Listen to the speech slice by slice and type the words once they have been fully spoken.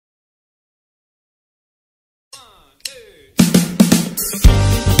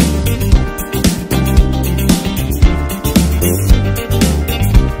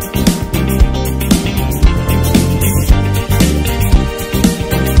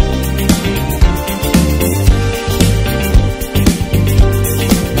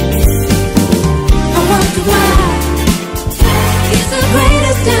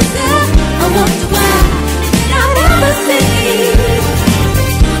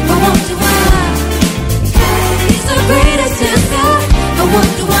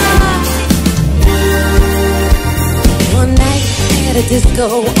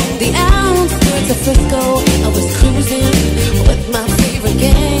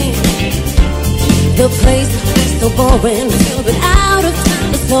The place was so boring, filled with out of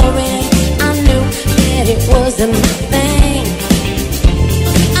time snoring. I knew that it wasn't my thing.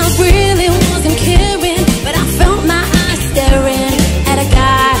 I really wasn't caring, but I felt my eyes staring at a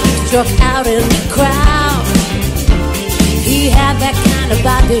guy who struck out in the crowd. He had that kind of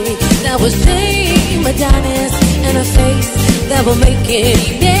body that was shame Adonis, and a face that will make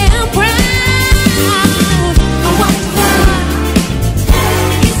any damn proud. I wonder why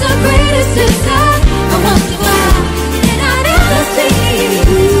he's the greatest inside. I wonder why that I never see.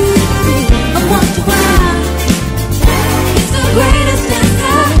 I wonder why he's the greatest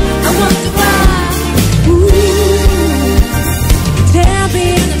inside. I wonder why.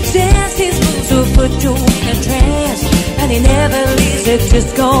 Champion of chance, his moves will put you in a trance, and he never leaves it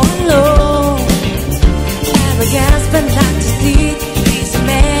just going low. Arrogance, but not to see. He's a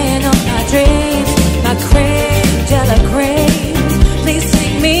man of my dreams, my creme de la creme. Please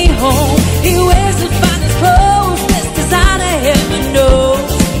take me home. He wears the finest clothes, best designer ever knows.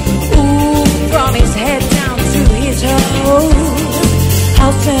 Ooh, from his head down to his toes.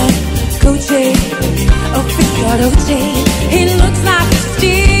 House and Gucci, a Fiorucci. He looks like a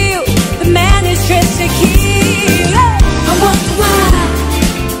steal. The man is dressed to kill. I wonder why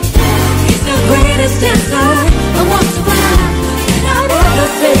he's the greatest dancer. I wonder why that I never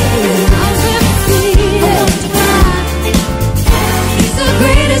see. I'll never see. I wonder why he's the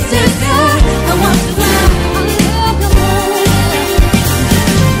greatest dancer. I wonder why.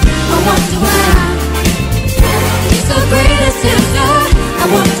 I wonder why he's the greatest dancer. I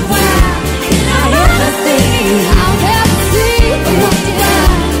wonder why that I never see. I'll never see. I wonder why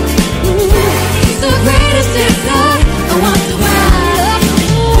he's the greatest dancer. I wonder why.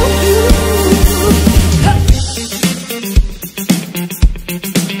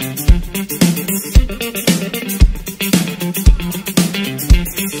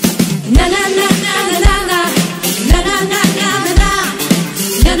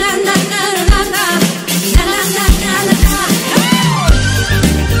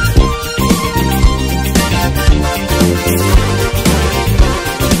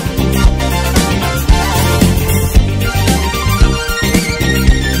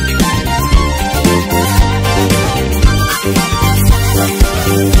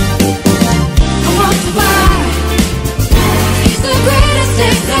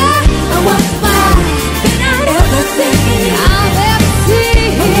 I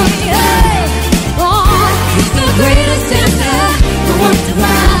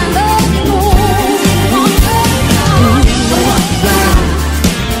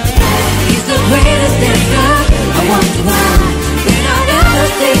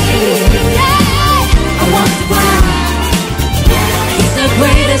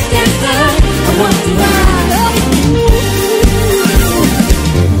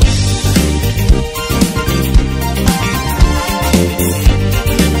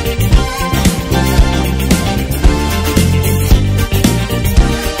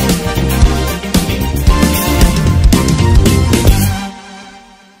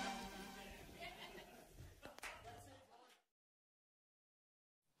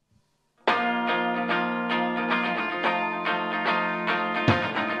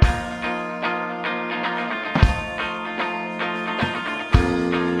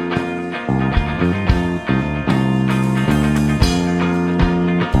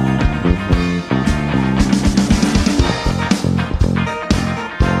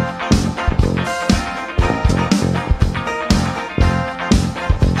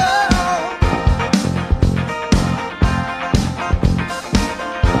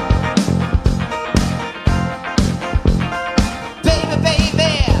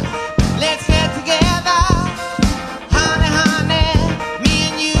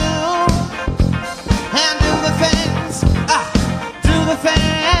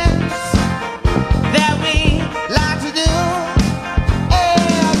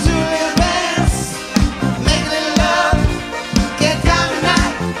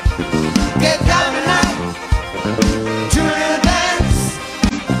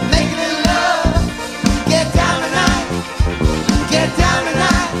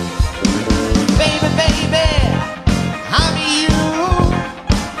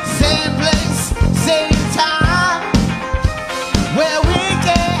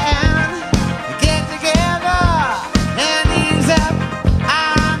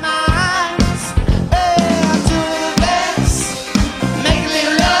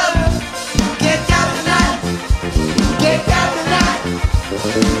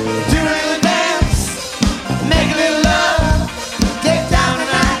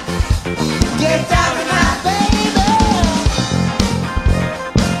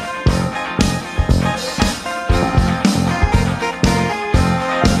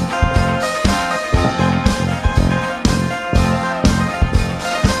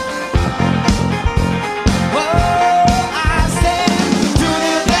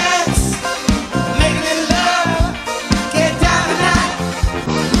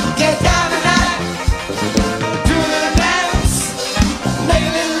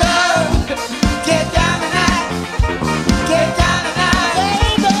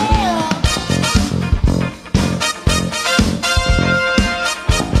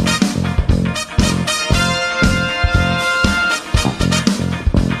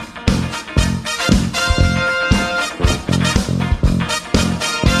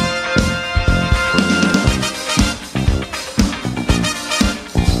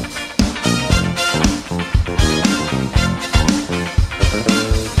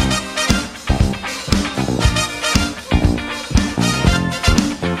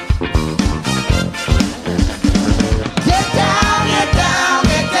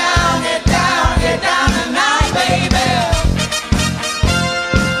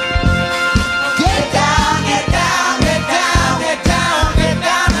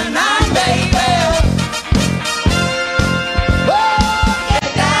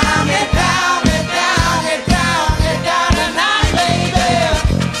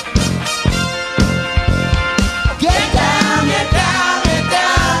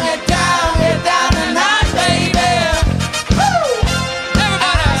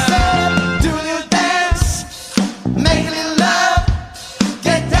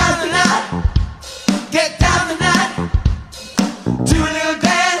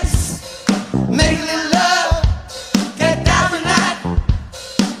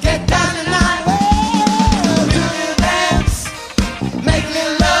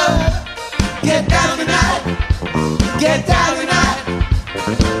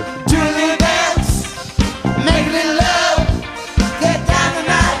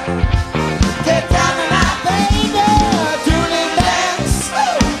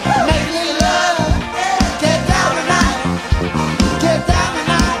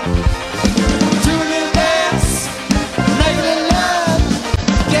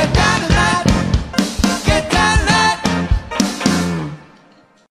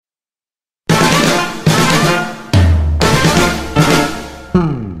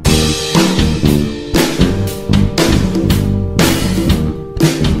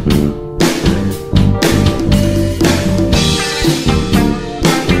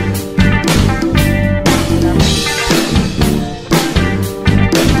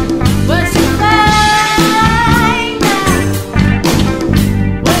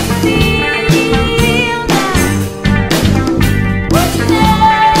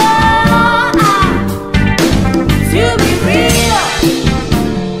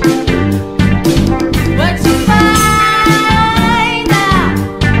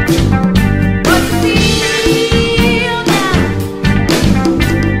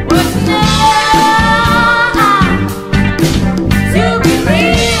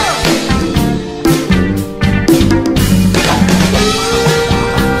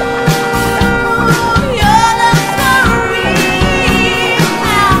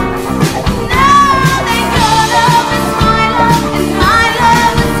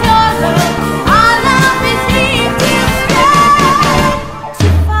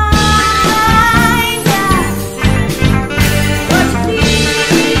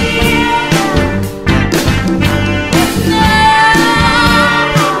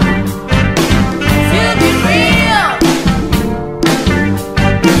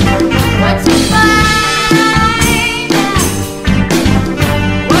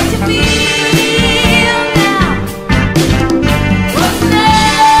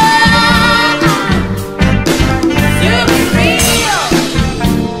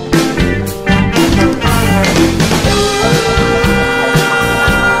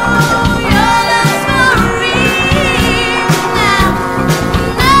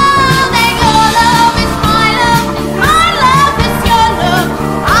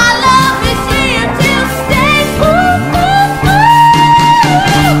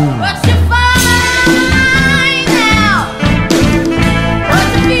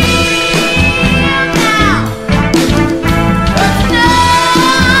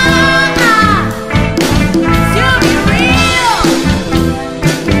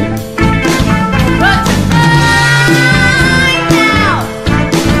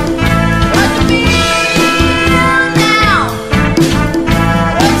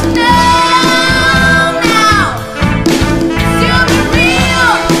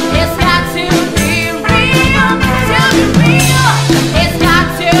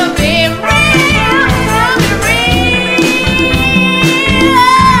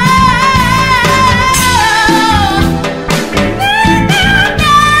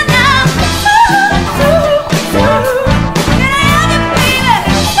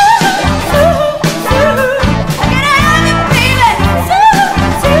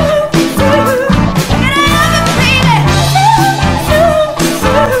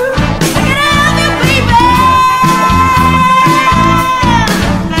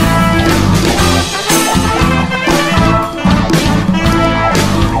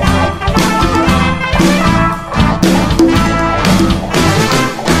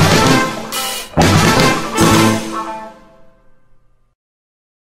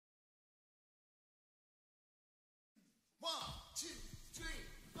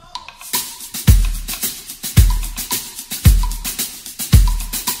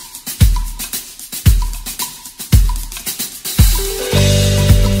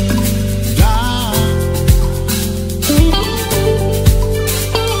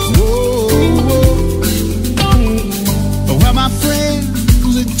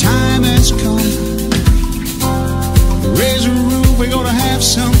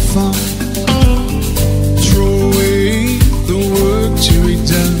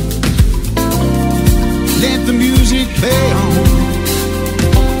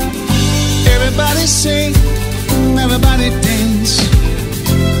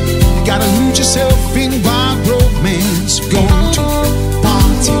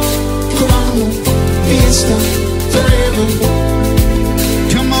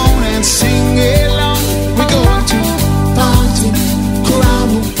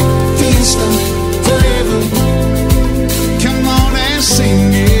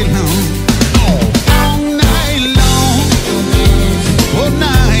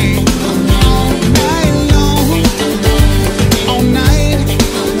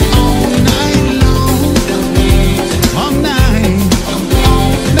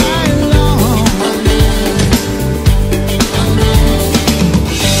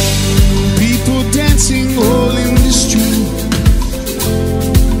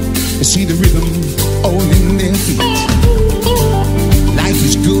See the rhythm all in their feet. Life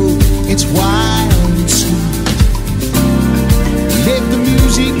is good, it's wild and sweet. Let the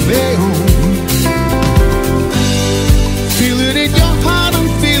music play on. Feel it in your heart and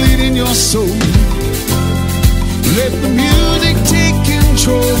feel it in your soul. Let the music take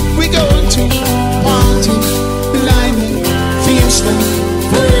control. We're going to party, lightning, fiesta,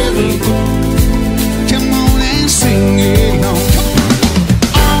 forever. Come on and sing along.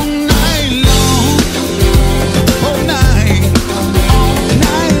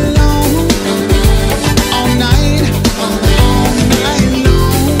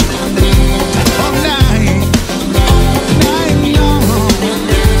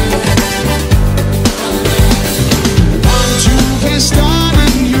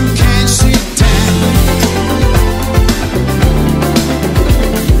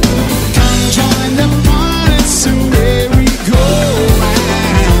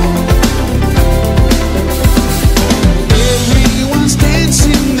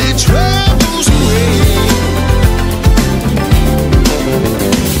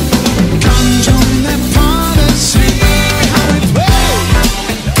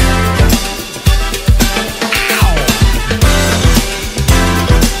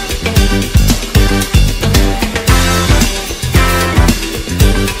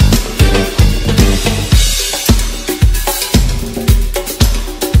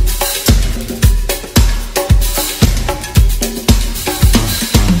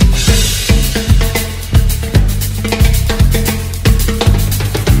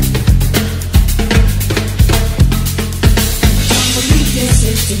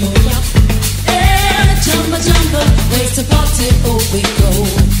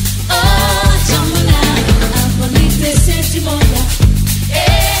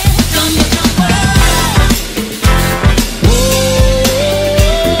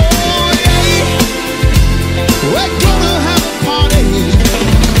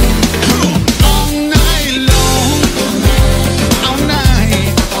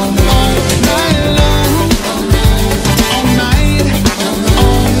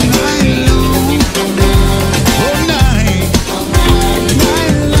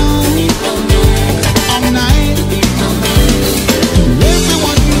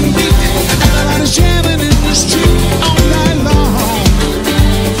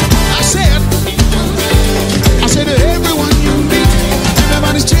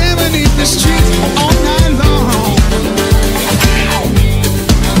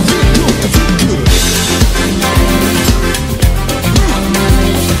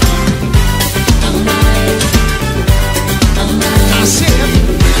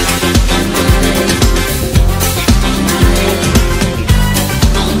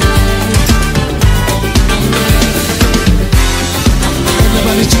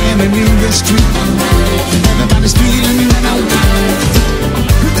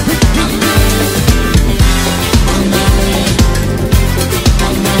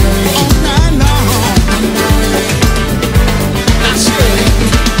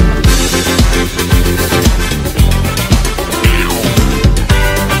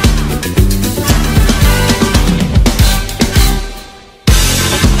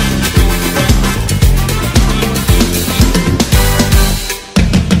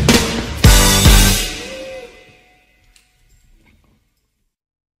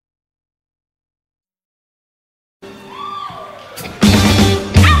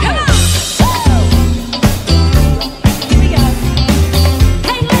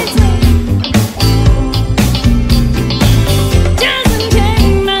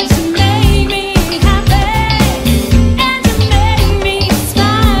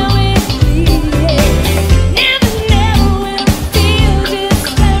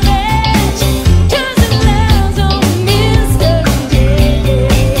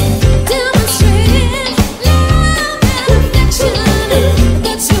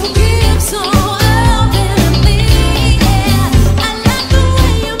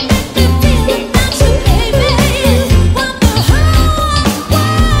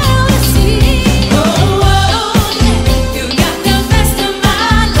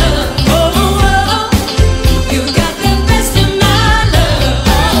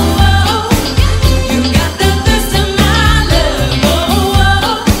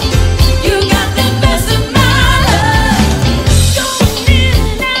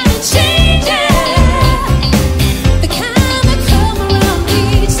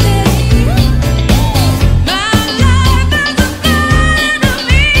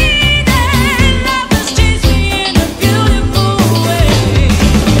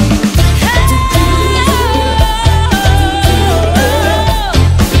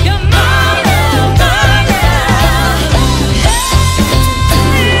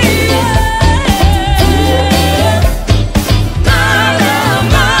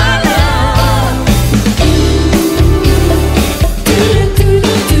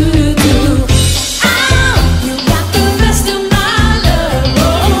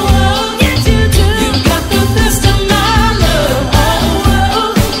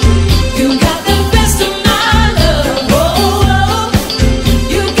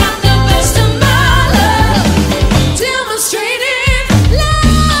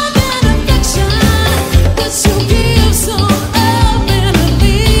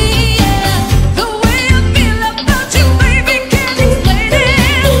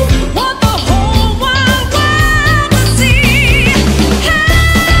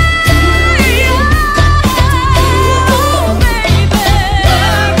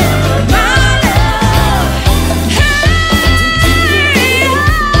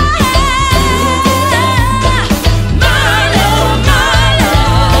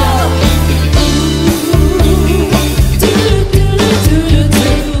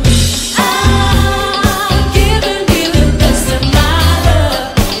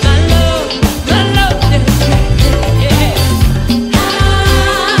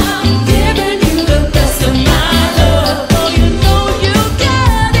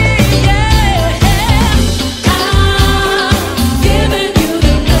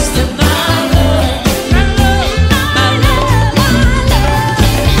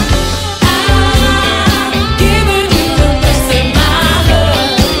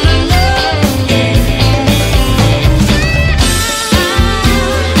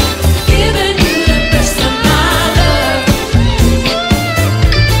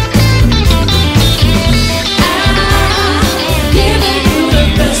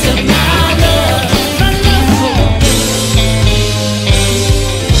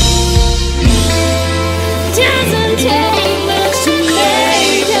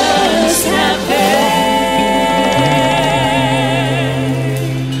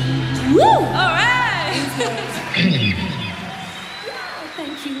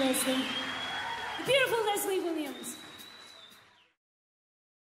 Thank you, Leslie. The beautiful Leslie Williams.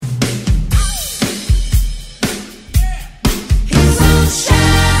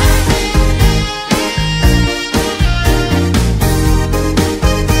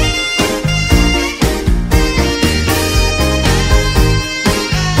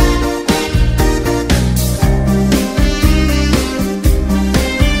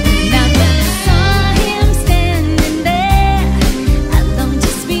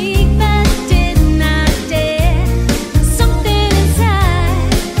 Something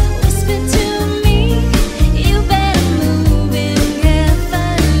inside whispered to me, you better move in careful.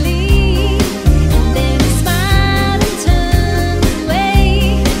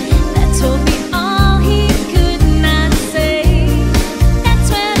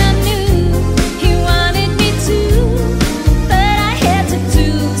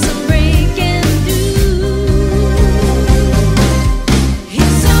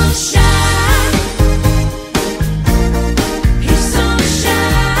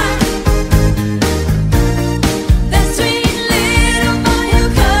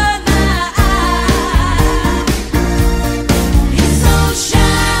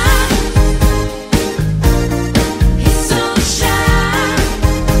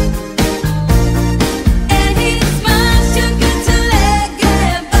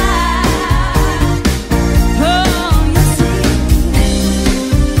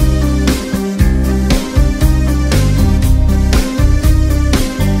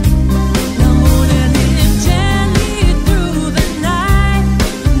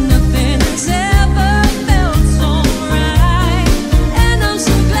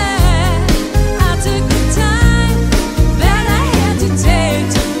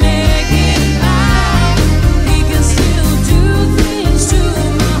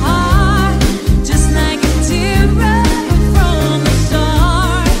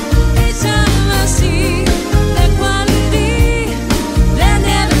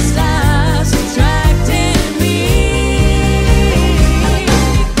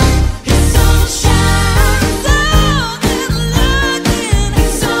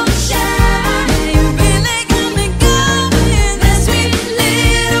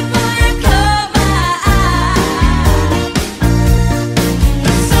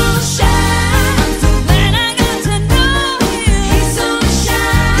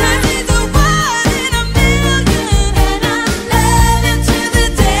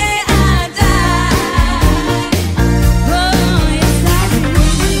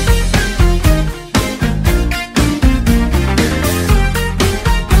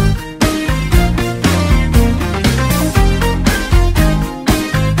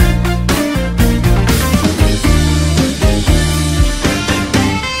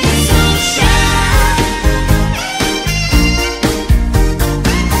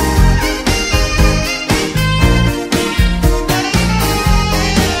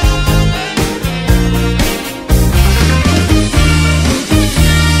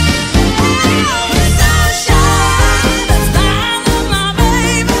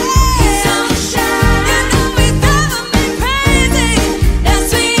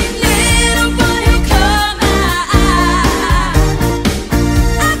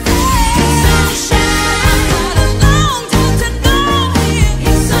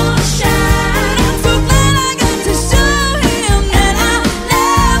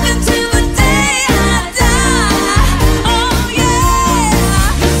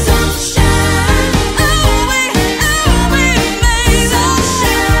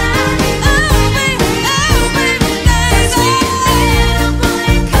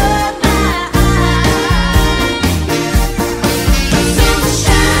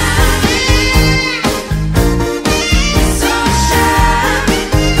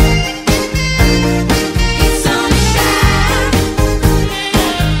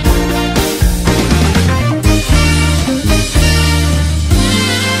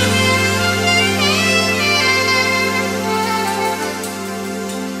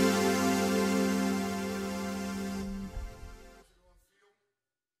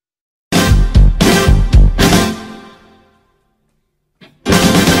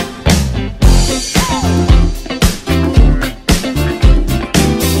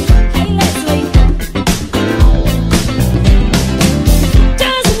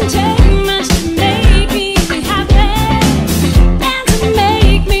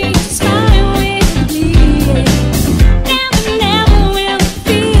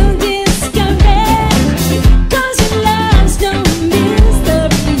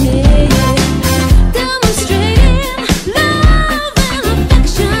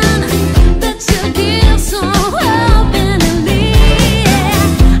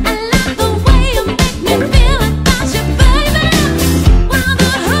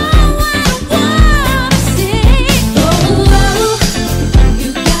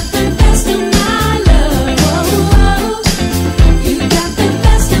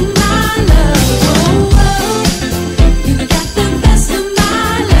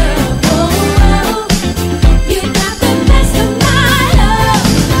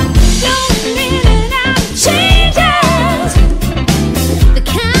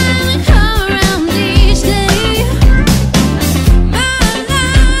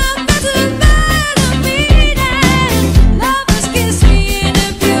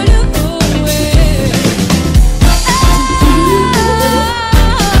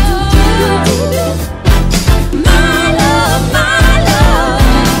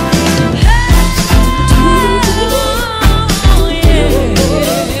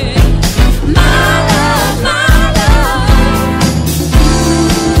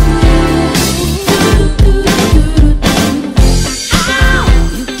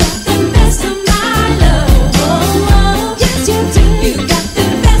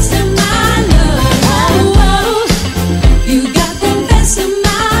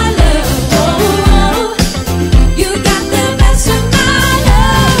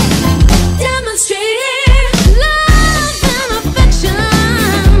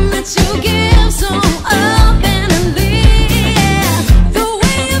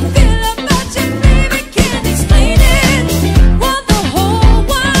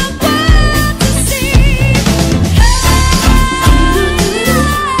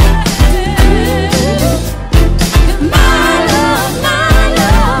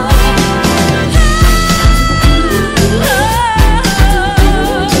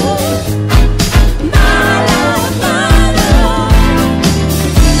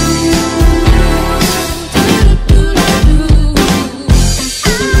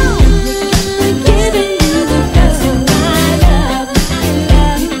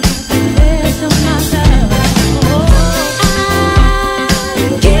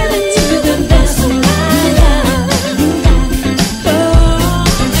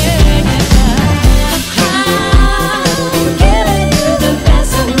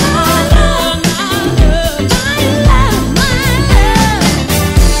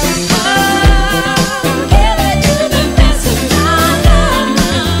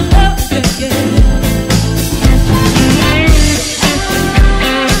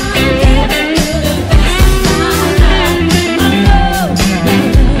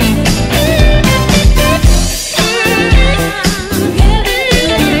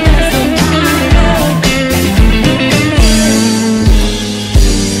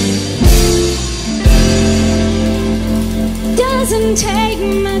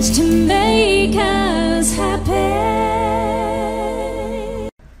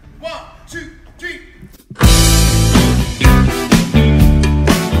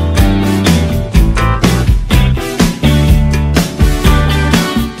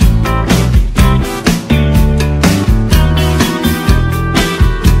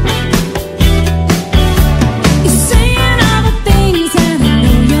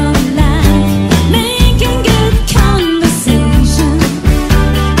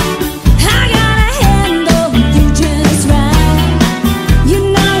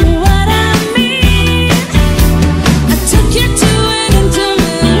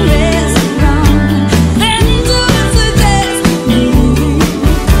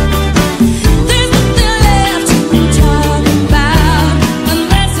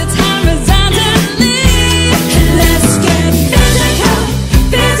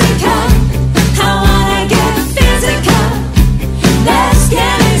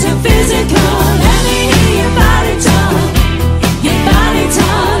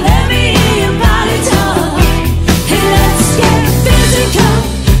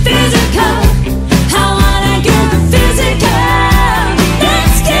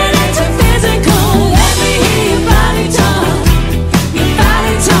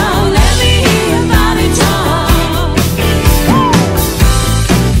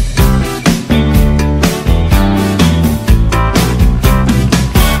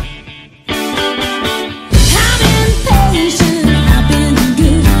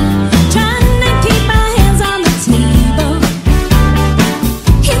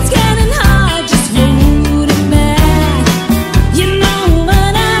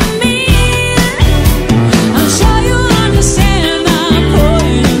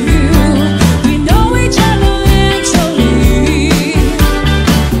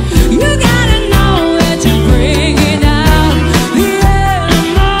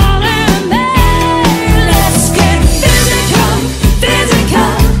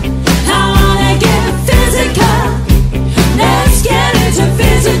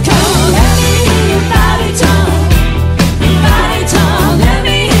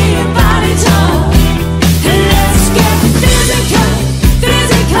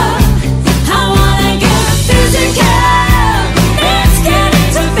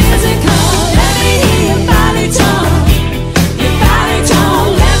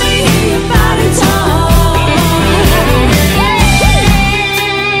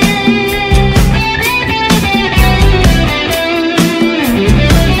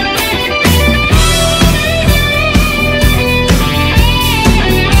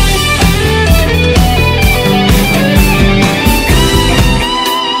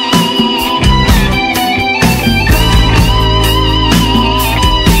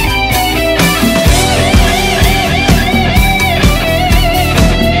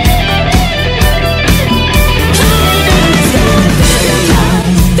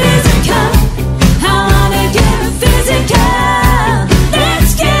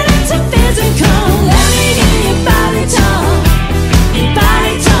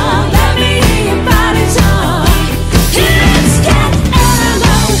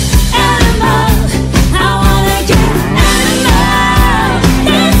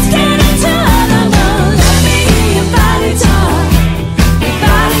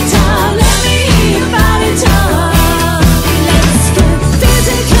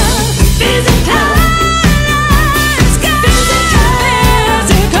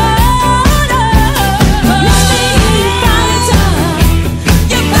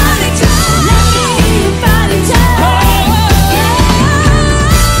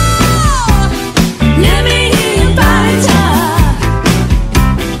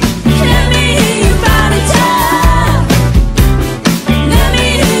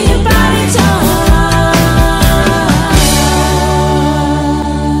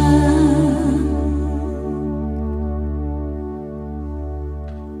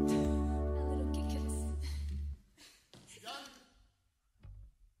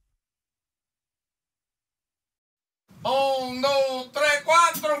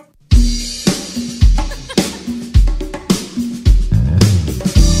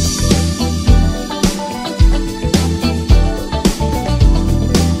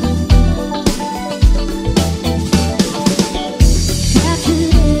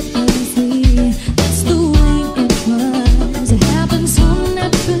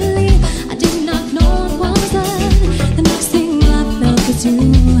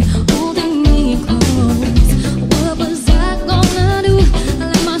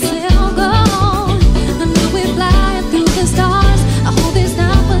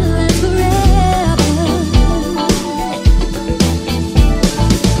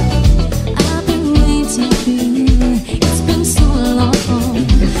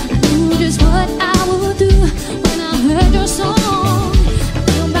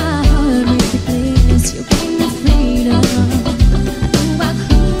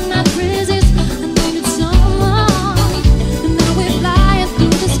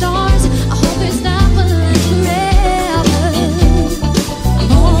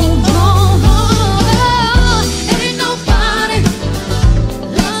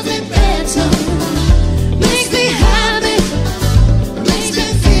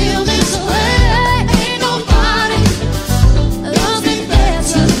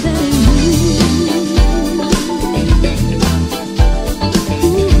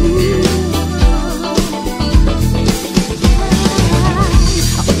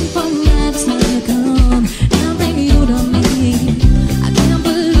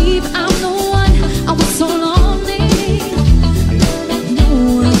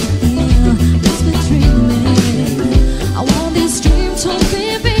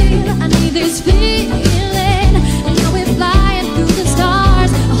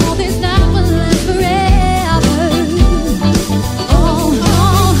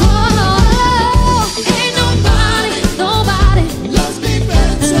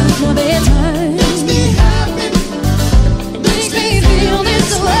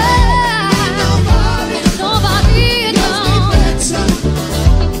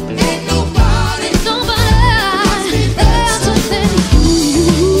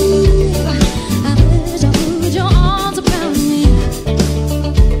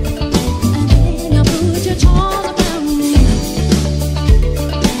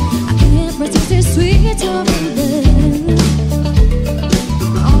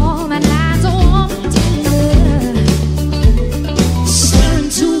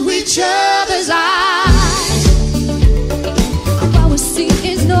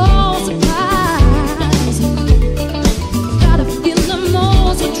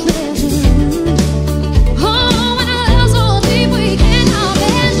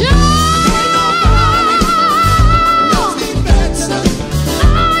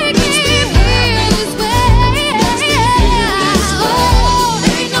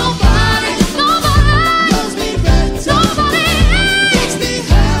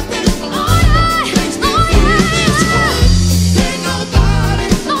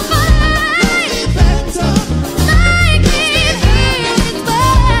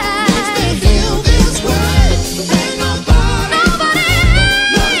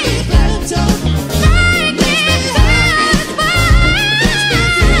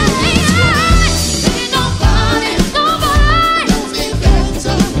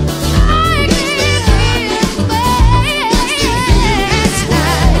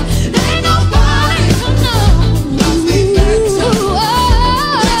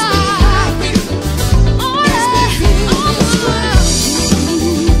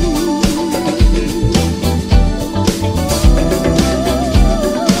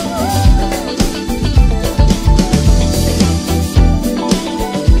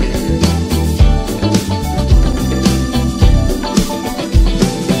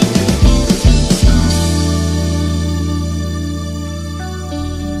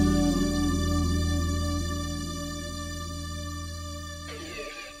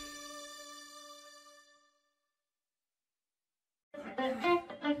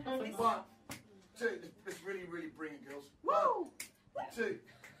 1, 2. Let's really, really bring it, girls. 1, 2.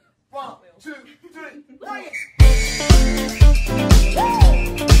 1, 2, 3. Bring it.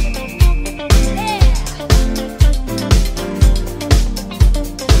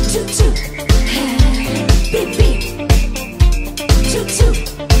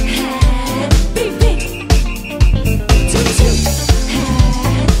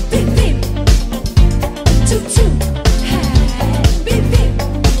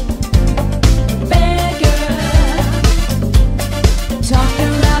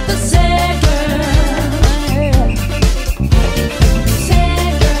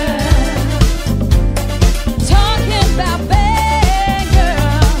 Talking about bad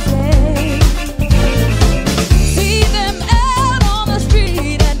girls, yeah.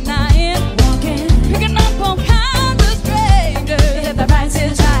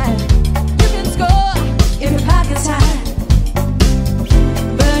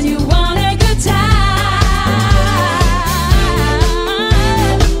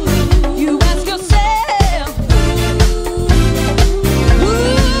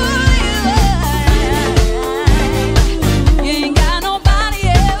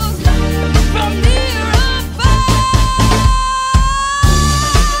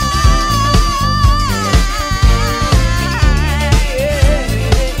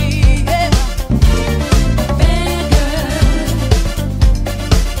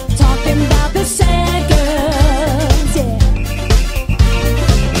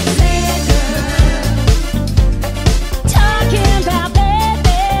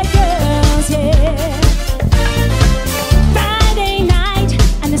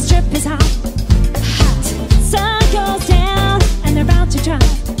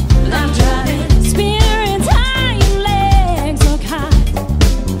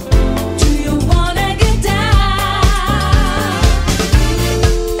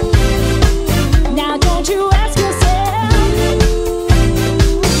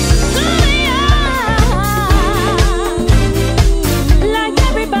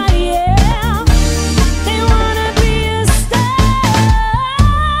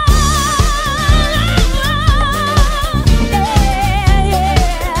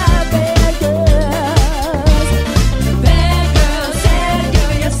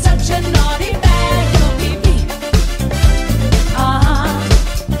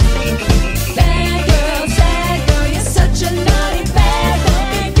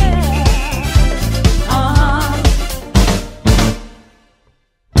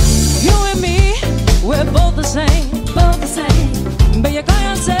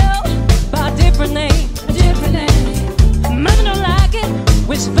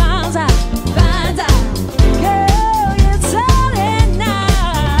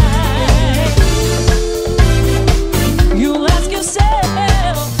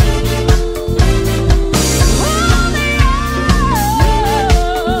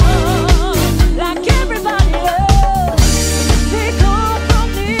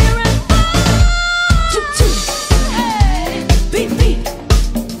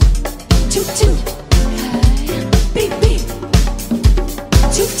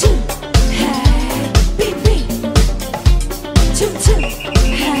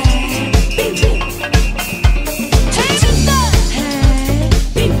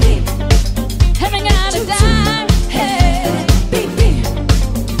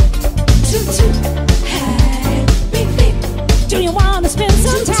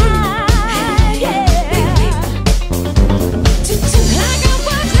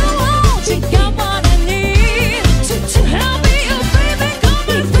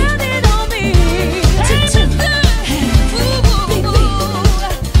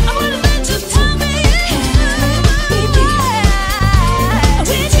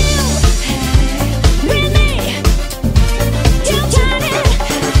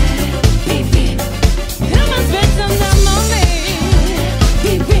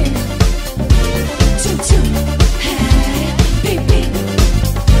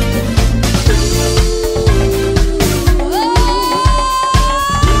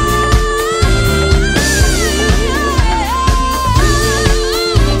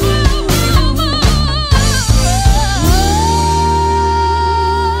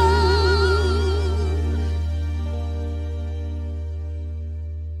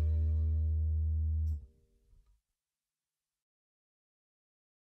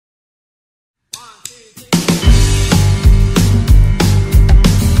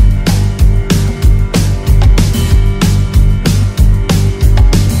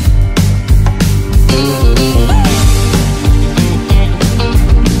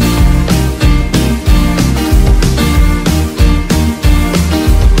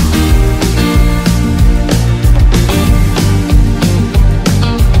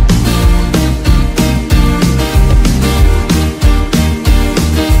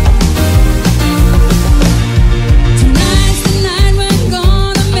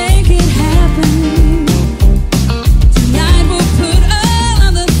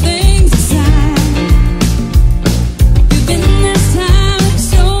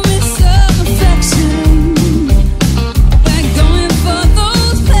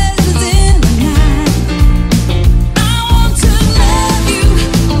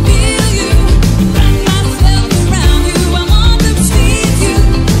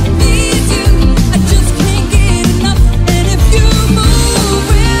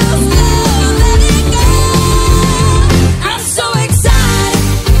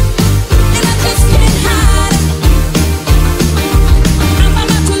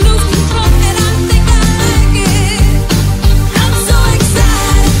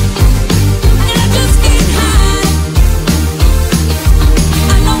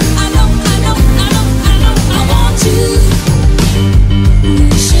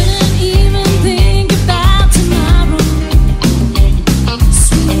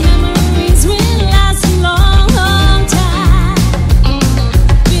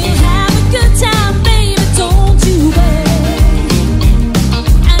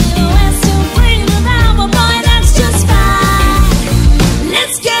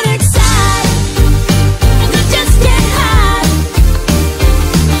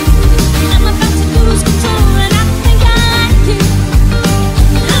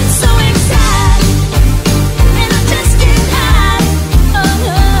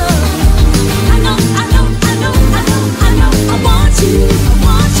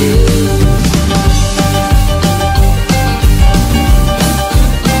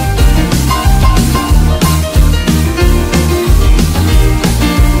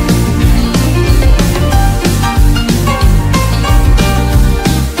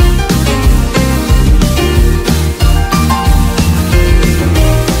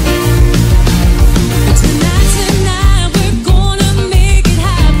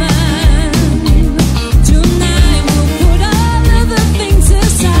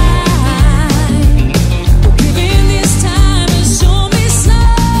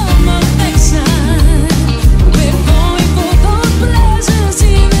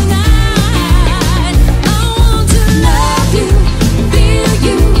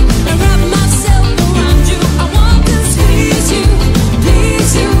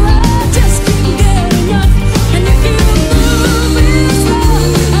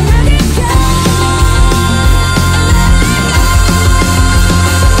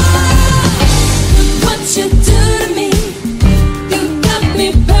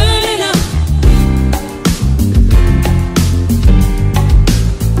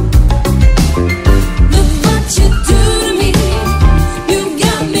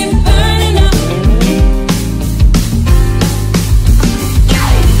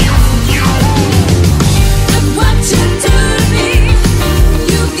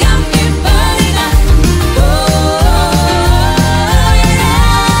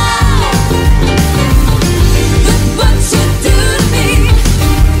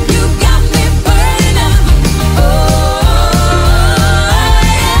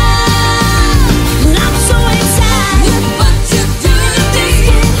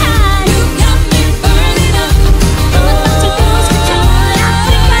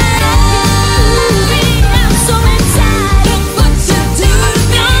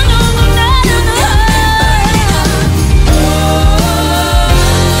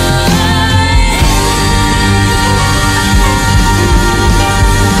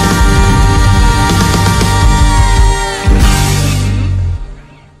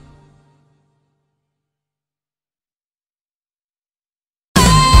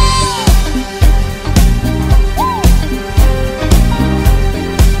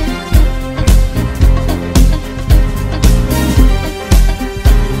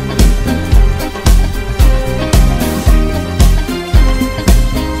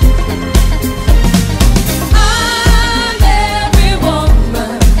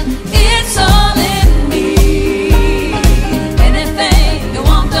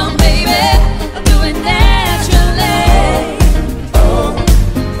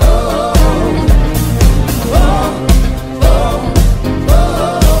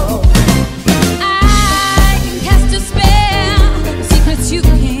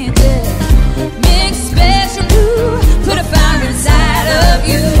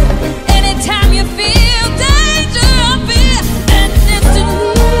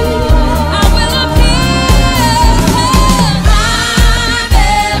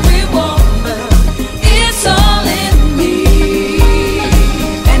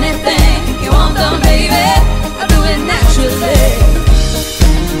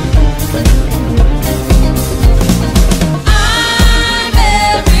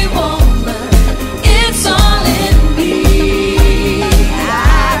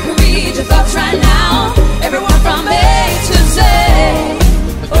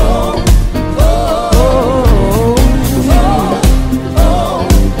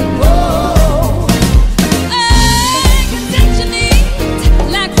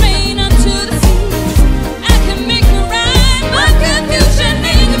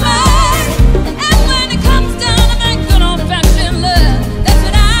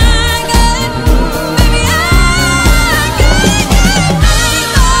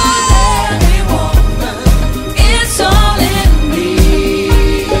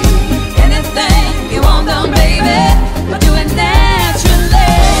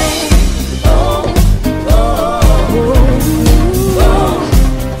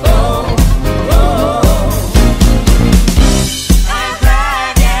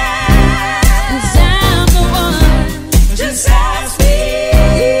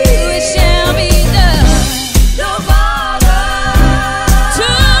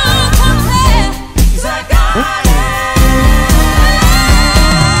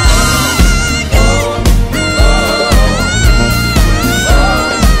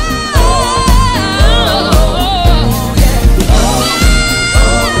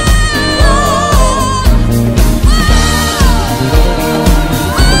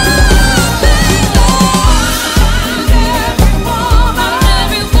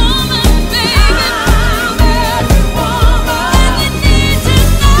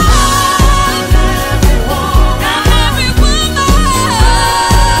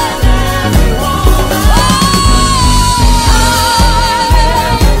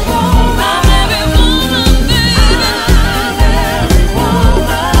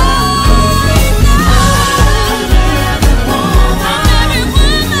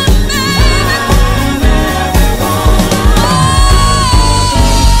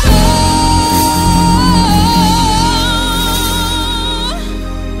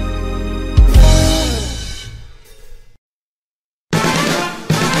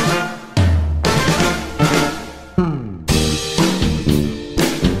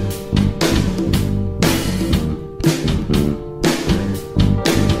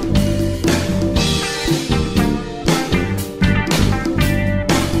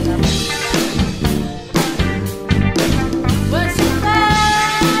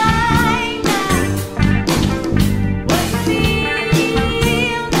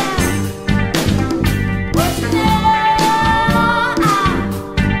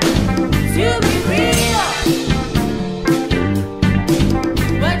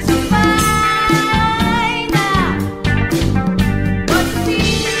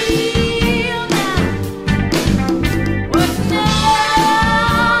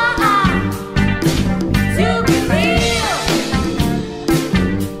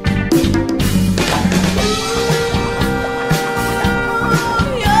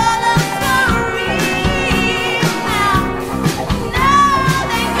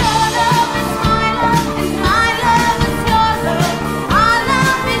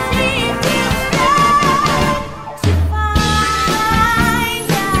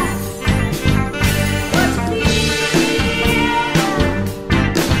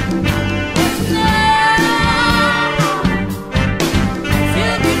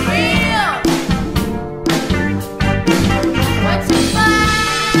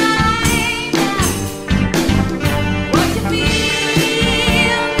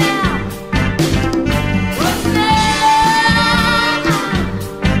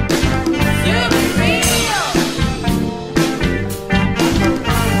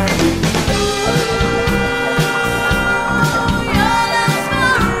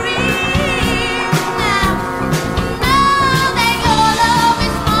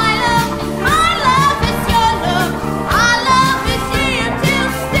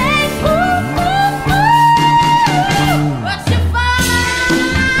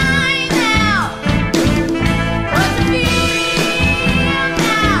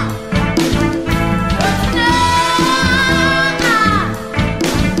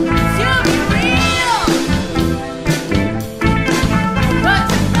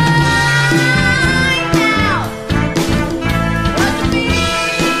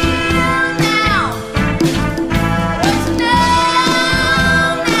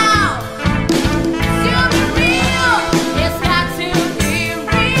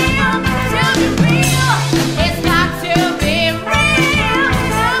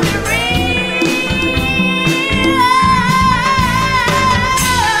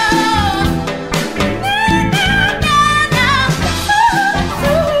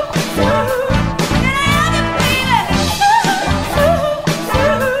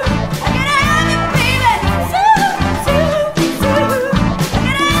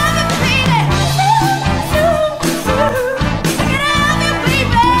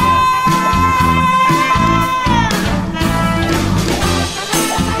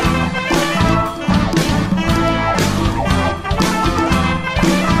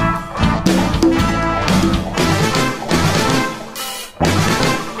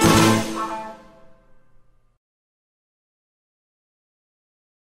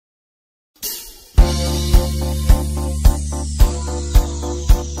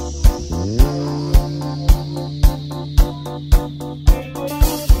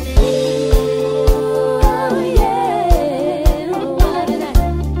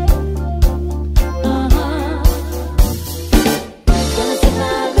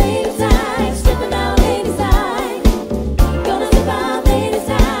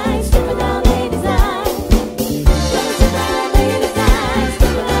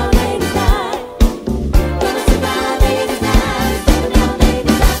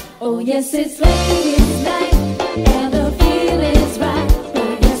 yes, it's ladies' night, and the feeling's right.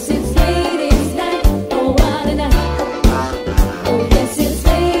 Oh, yes, it's ladies' night, oh, what a night. Oh, yes, it's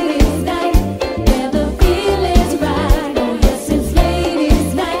ladies' night, and the feeling's right. Oh, yes, it's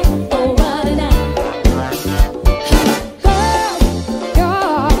ladies' night, oh, what a night.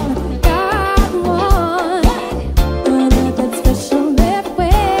 God, one, another special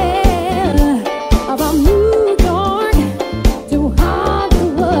request about New York to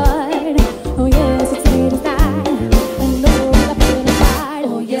Hollywood. Oh, yes, it's ladies' night, and Lord, I feel inside.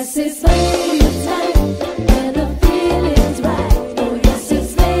 Oh, yes, it's ladies' night, and the feeling's right. Oh, yes,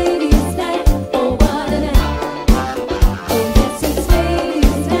 it's ladies' night, oh, what a night. Oh, yes, it's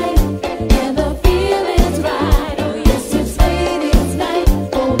ladies' night, and the feeling's right. Oh, yes, it's ladies' night,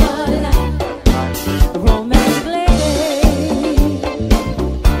 oh, what a night. Romantic lady,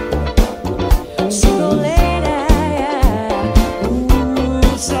 single lady,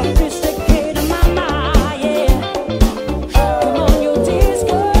 ooh, sophisticated mama, yeah. Come on, you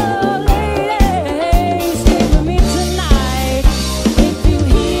disco lady, stay with me tonight. If you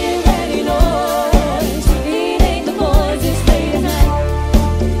hear any noise, it ain't the boys, it's ladies' night.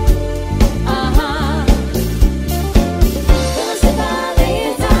 Gonna step out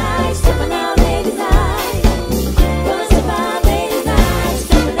ladies' night, stepping out ladies' night. Gonna step out ladies' night,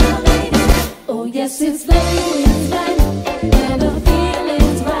 stepping out ladies' night. Oh, yes, it's ladies' night, and the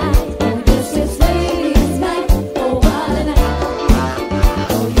feeling's right. Oh, yes, it's ladies' night, oh, what a night.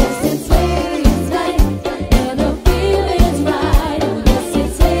 Oh, yes, it's ladies' night, and the feeling's right. Oh, yes,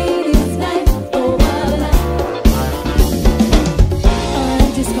 it's ladies' night, oh, what a night. On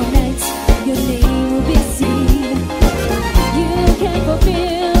disco nights, your name will be seen. You can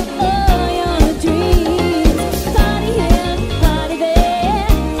fulfill all your dreams. Party here, party there,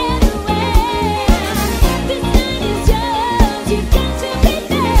 everywhere. This night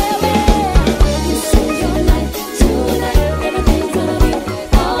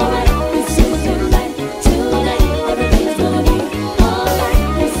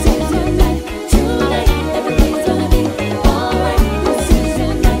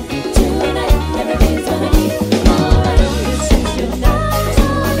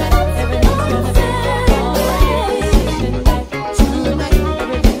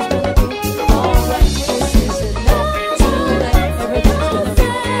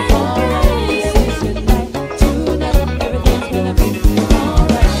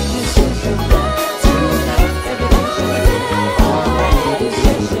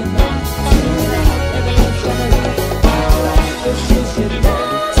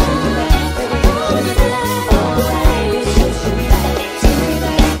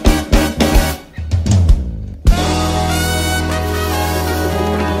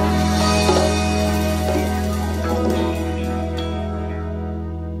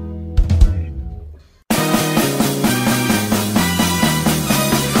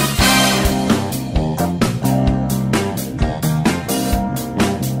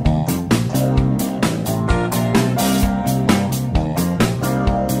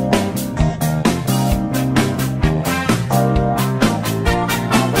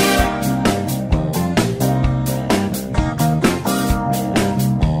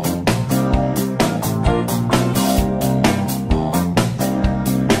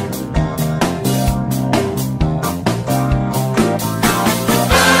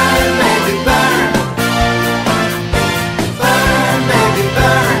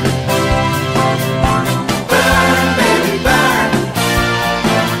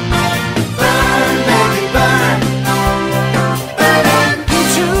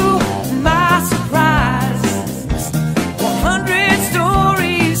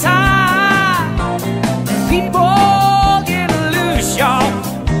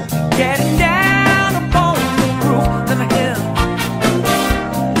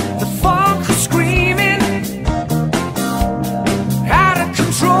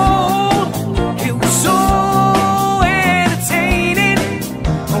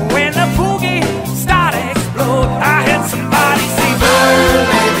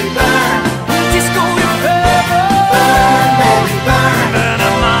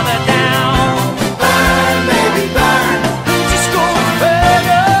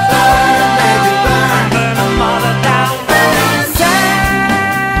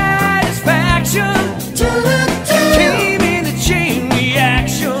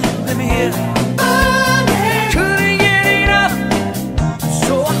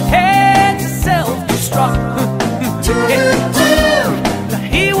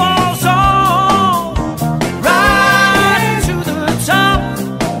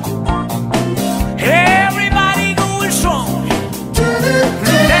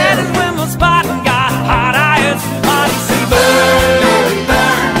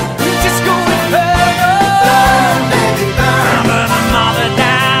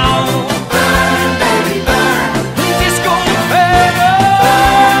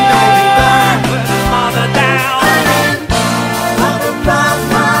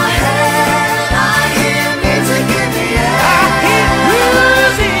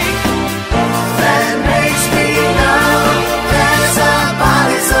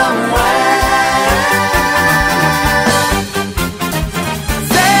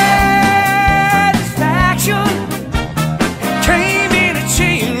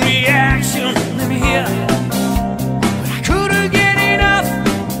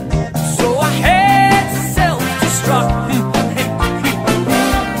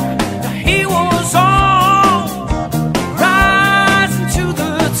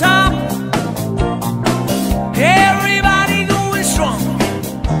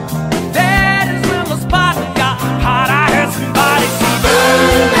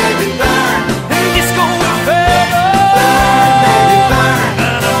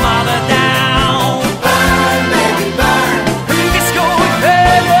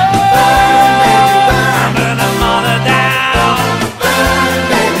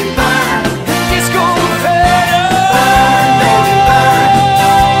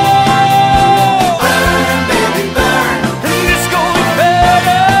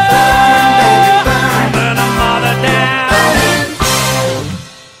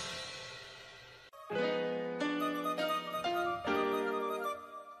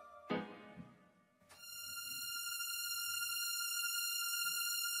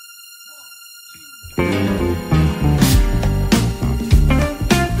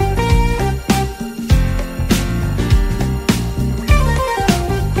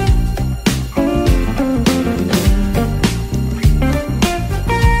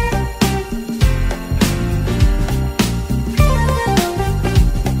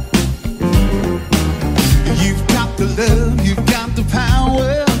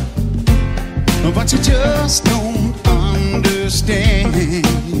understand.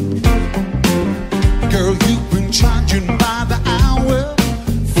 Girl, you've been charging by the hour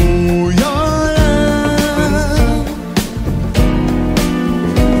for your love.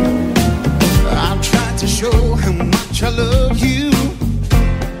 I've tried to show how much I love you,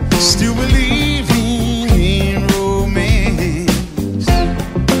 still believing in romance.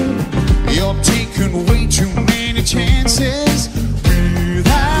 You're taking way too many chances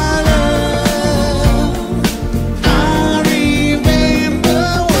without love. I remember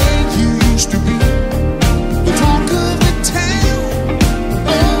when you used to be the talk of the town.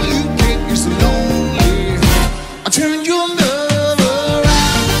 All you get is lonely. I turned your love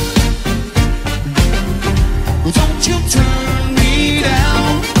around. Don't you turn me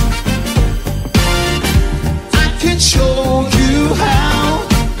down. I can show you how.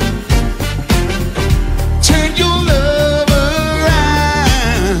 Turn your love around.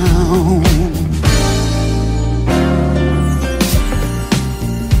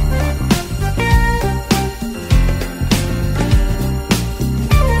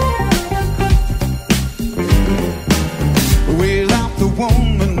 Without the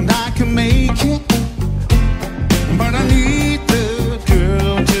woman I can make it, but I need the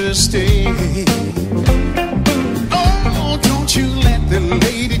girl to stay. Oh, don't you let the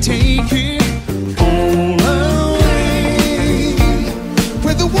lady take it all away.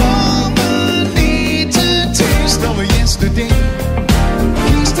 Where the woman needs a taste of yesterday,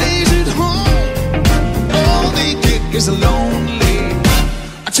 he stays at home. All they get is lonely.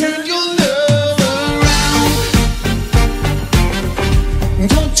 I turn your love around.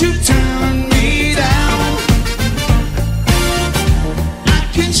 Don't you turn me down. I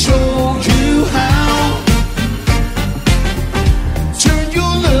can show you how. Turn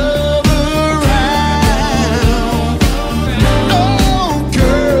your love around. Oh,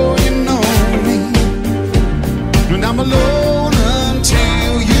 girl, you know me, and I'm alone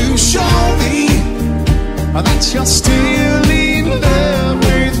until you show me that you're still in love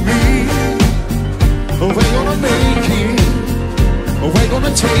with me. We're gonna make it. We're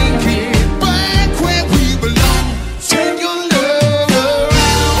gonna take it back where we belong. Turn your love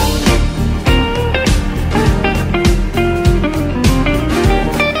around.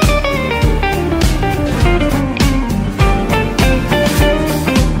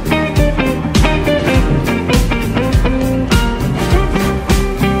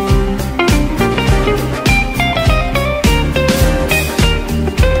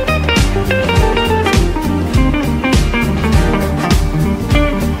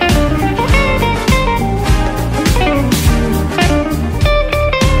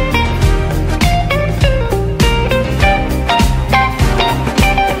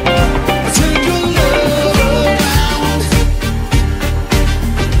 Turn your love around.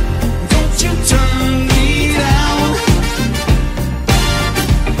 Don't you turn me down.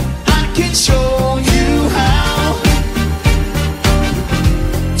 I can show you how.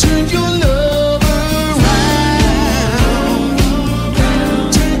 Turn your love around.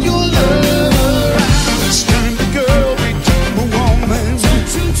 Turn your love around. It's time the girl became a woman. Don't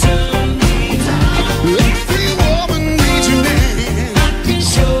you turn me down. Every woman needs a man. I can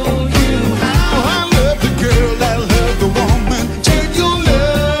show you how. I love the girl, I love the woman. Turn your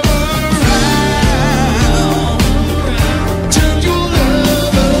love around. Turn your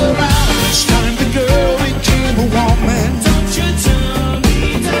love around. It's time the girl became a woman. Don't you turn me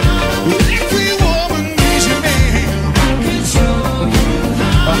down. Every woman needs a man. I can show you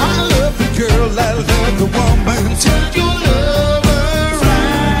how. I love the girl, I love the woman. Turn your love around.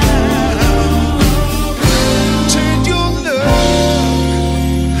 Turn your love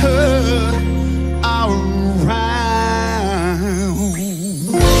around.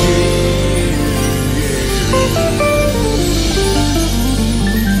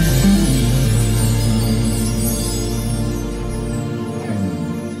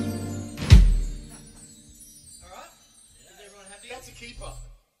 That's a keeper.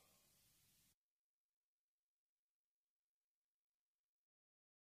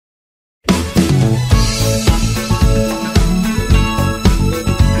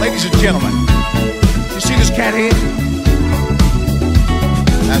 Ladies and gentlemen, you see this cat here?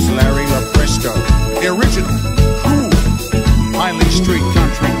 That's Larry LaPresto, the original, cool, highly street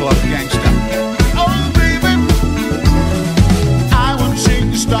country club gangster. Oh, baby, I would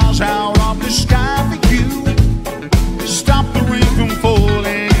sing the stars out of the sky for you. Stop the rain from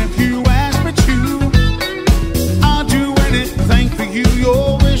falling if you ask me to. I'll do anything for you,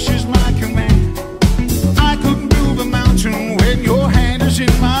 your wish is my command. I could move a mountain when your hand is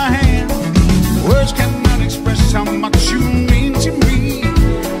in my hand. Words cannot express how much you mean to me.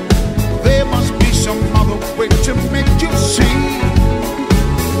 There must be some other way to make you see.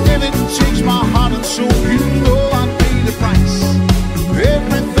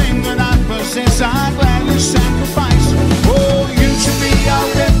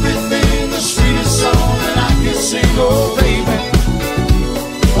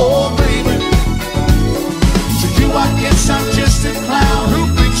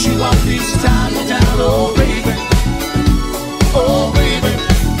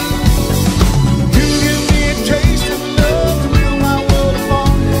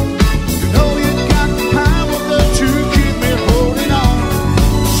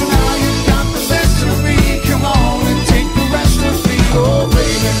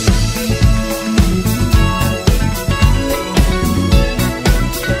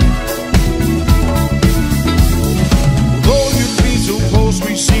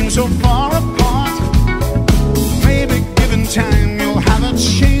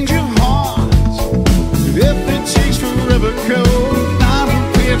 change your heart. If it takes forever, girl, I'm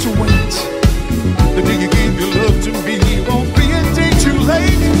prepared to wait. The day you gave your love to me won't be a day too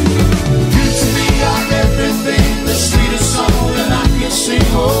late. You to me are everything, the sweetest song that I can sing.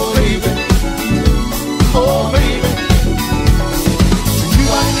 Oh baby, oh baby. To you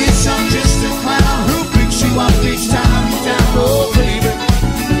I guess I'm just a clown who picks you up each time you're down. Oh baby,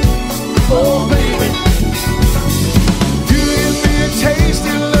 oh baby. You give me a taste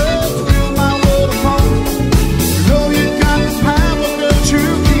of love to build my world apart. You know you got the power, girl, to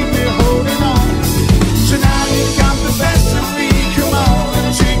keep me home.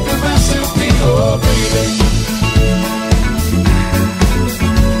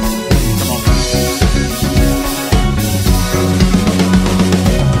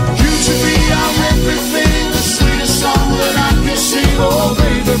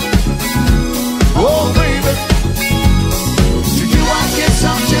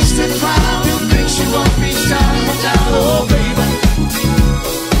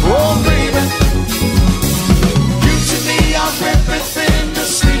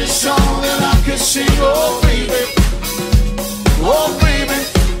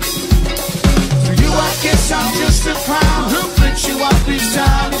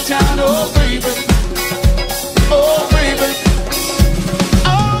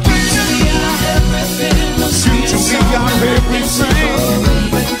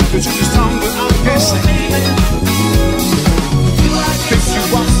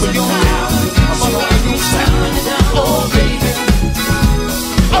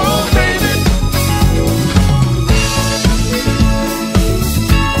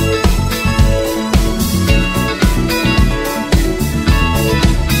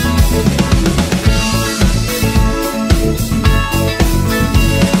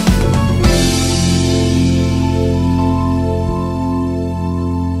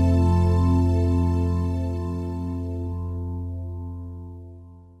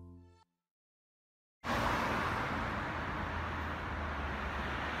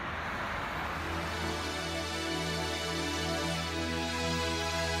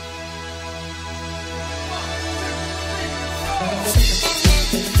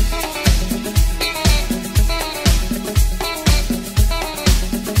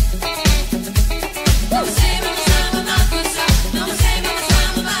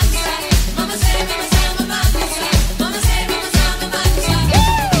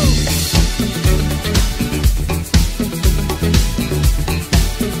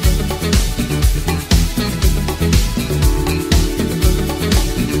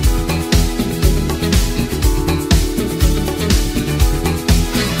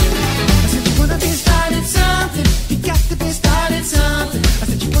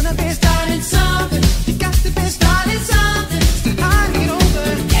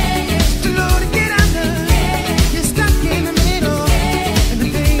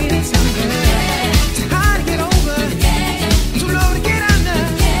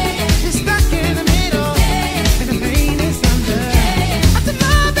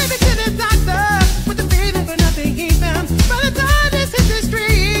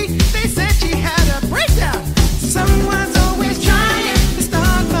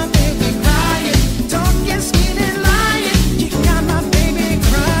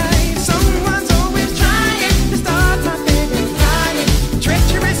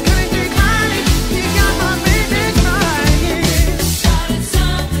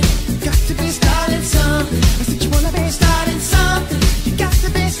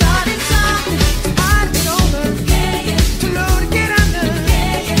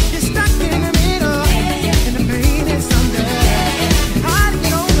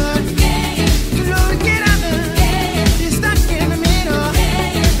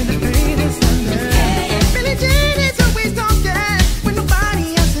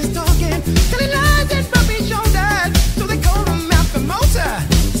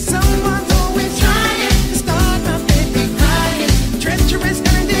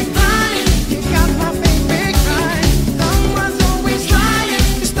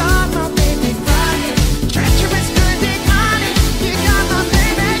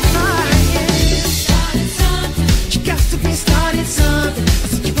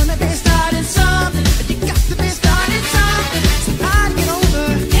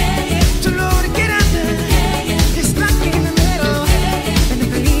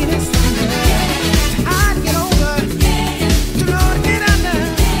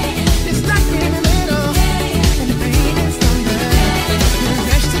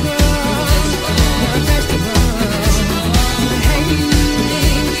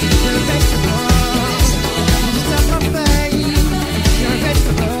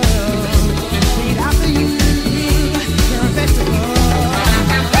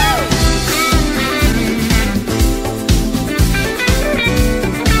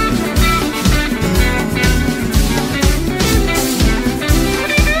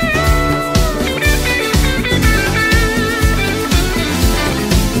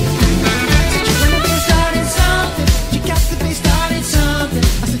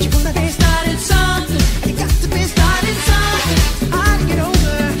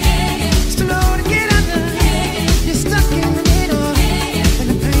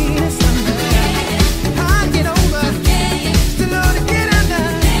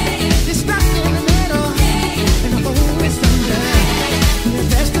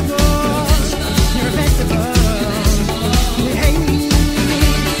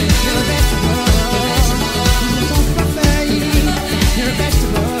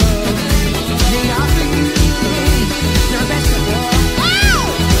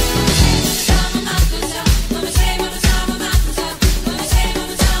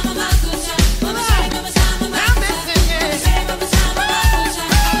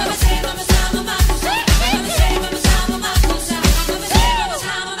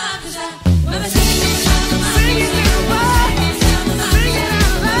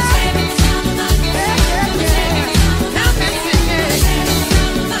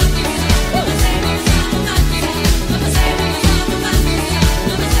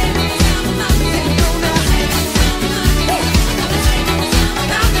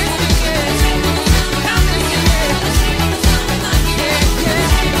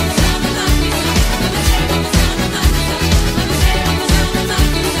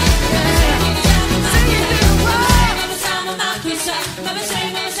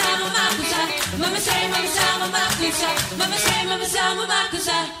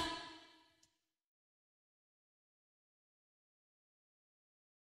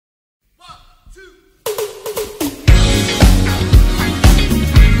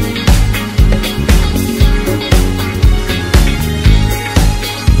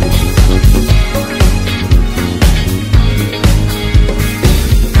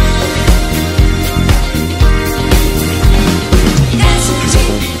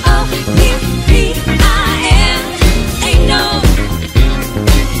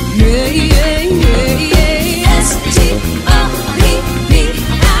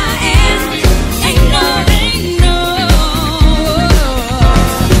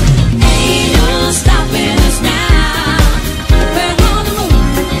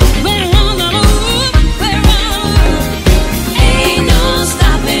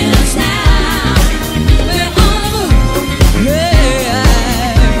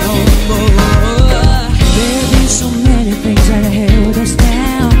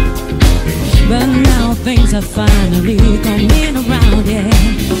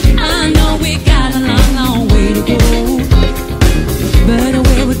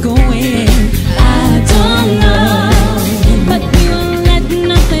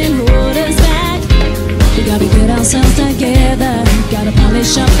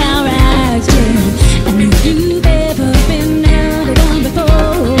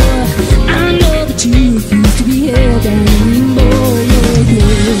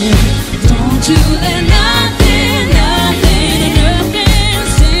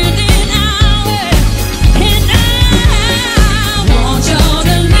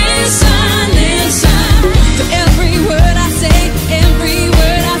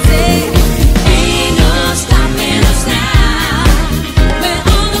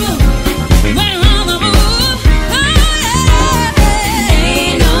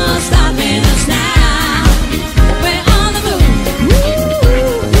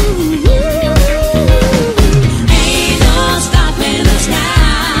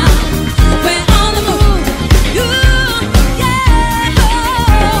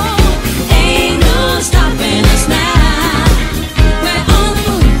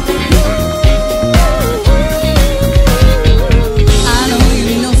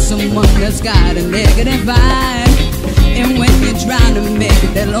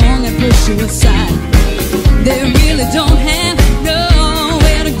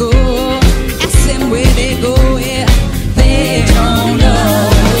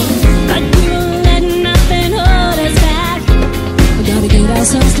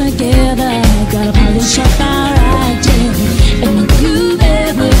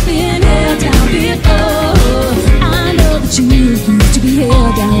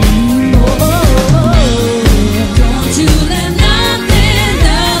 Don't you let nothing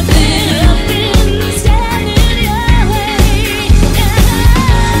stand in your way.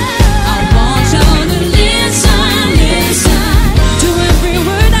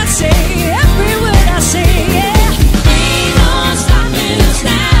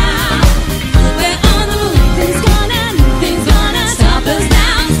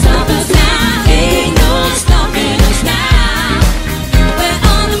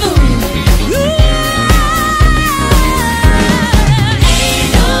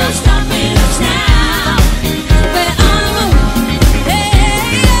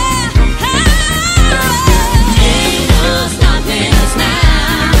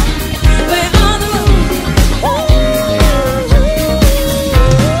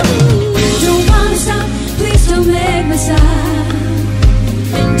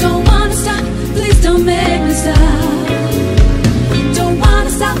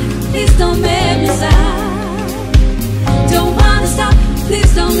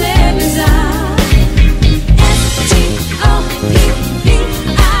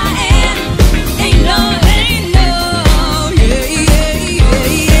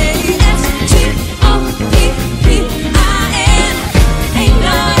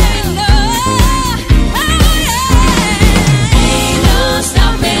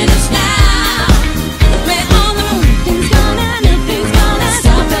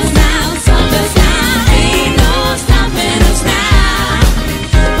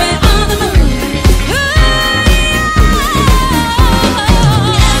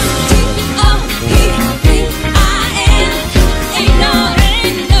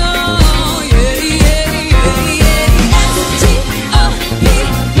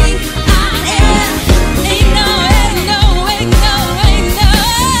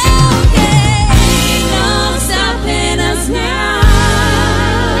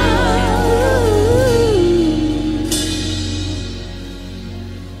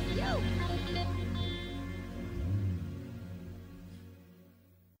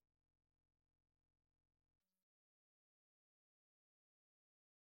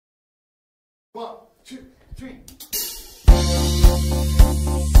 1, 2, 3.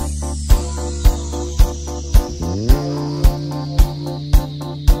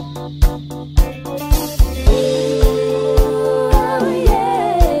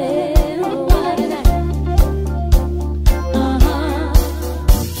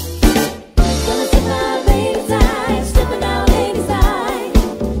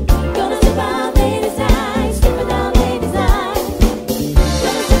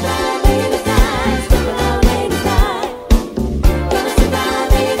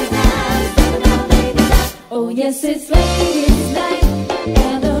 Yes, it's ladies' night,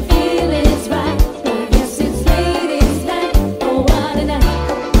 and the feeling's right. Oh, yes, it's ladies' night, oh, what a night.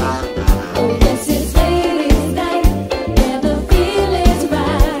 Oh, yes, it's ladies' night, and the feeling's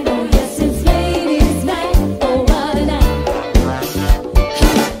right. Oh, yes, it's ladies' night, oh, what a night.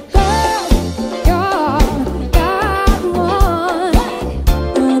 Girl, got one,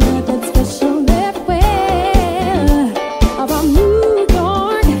 another special left way from New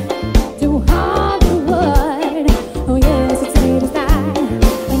York to Hollywood. Oh,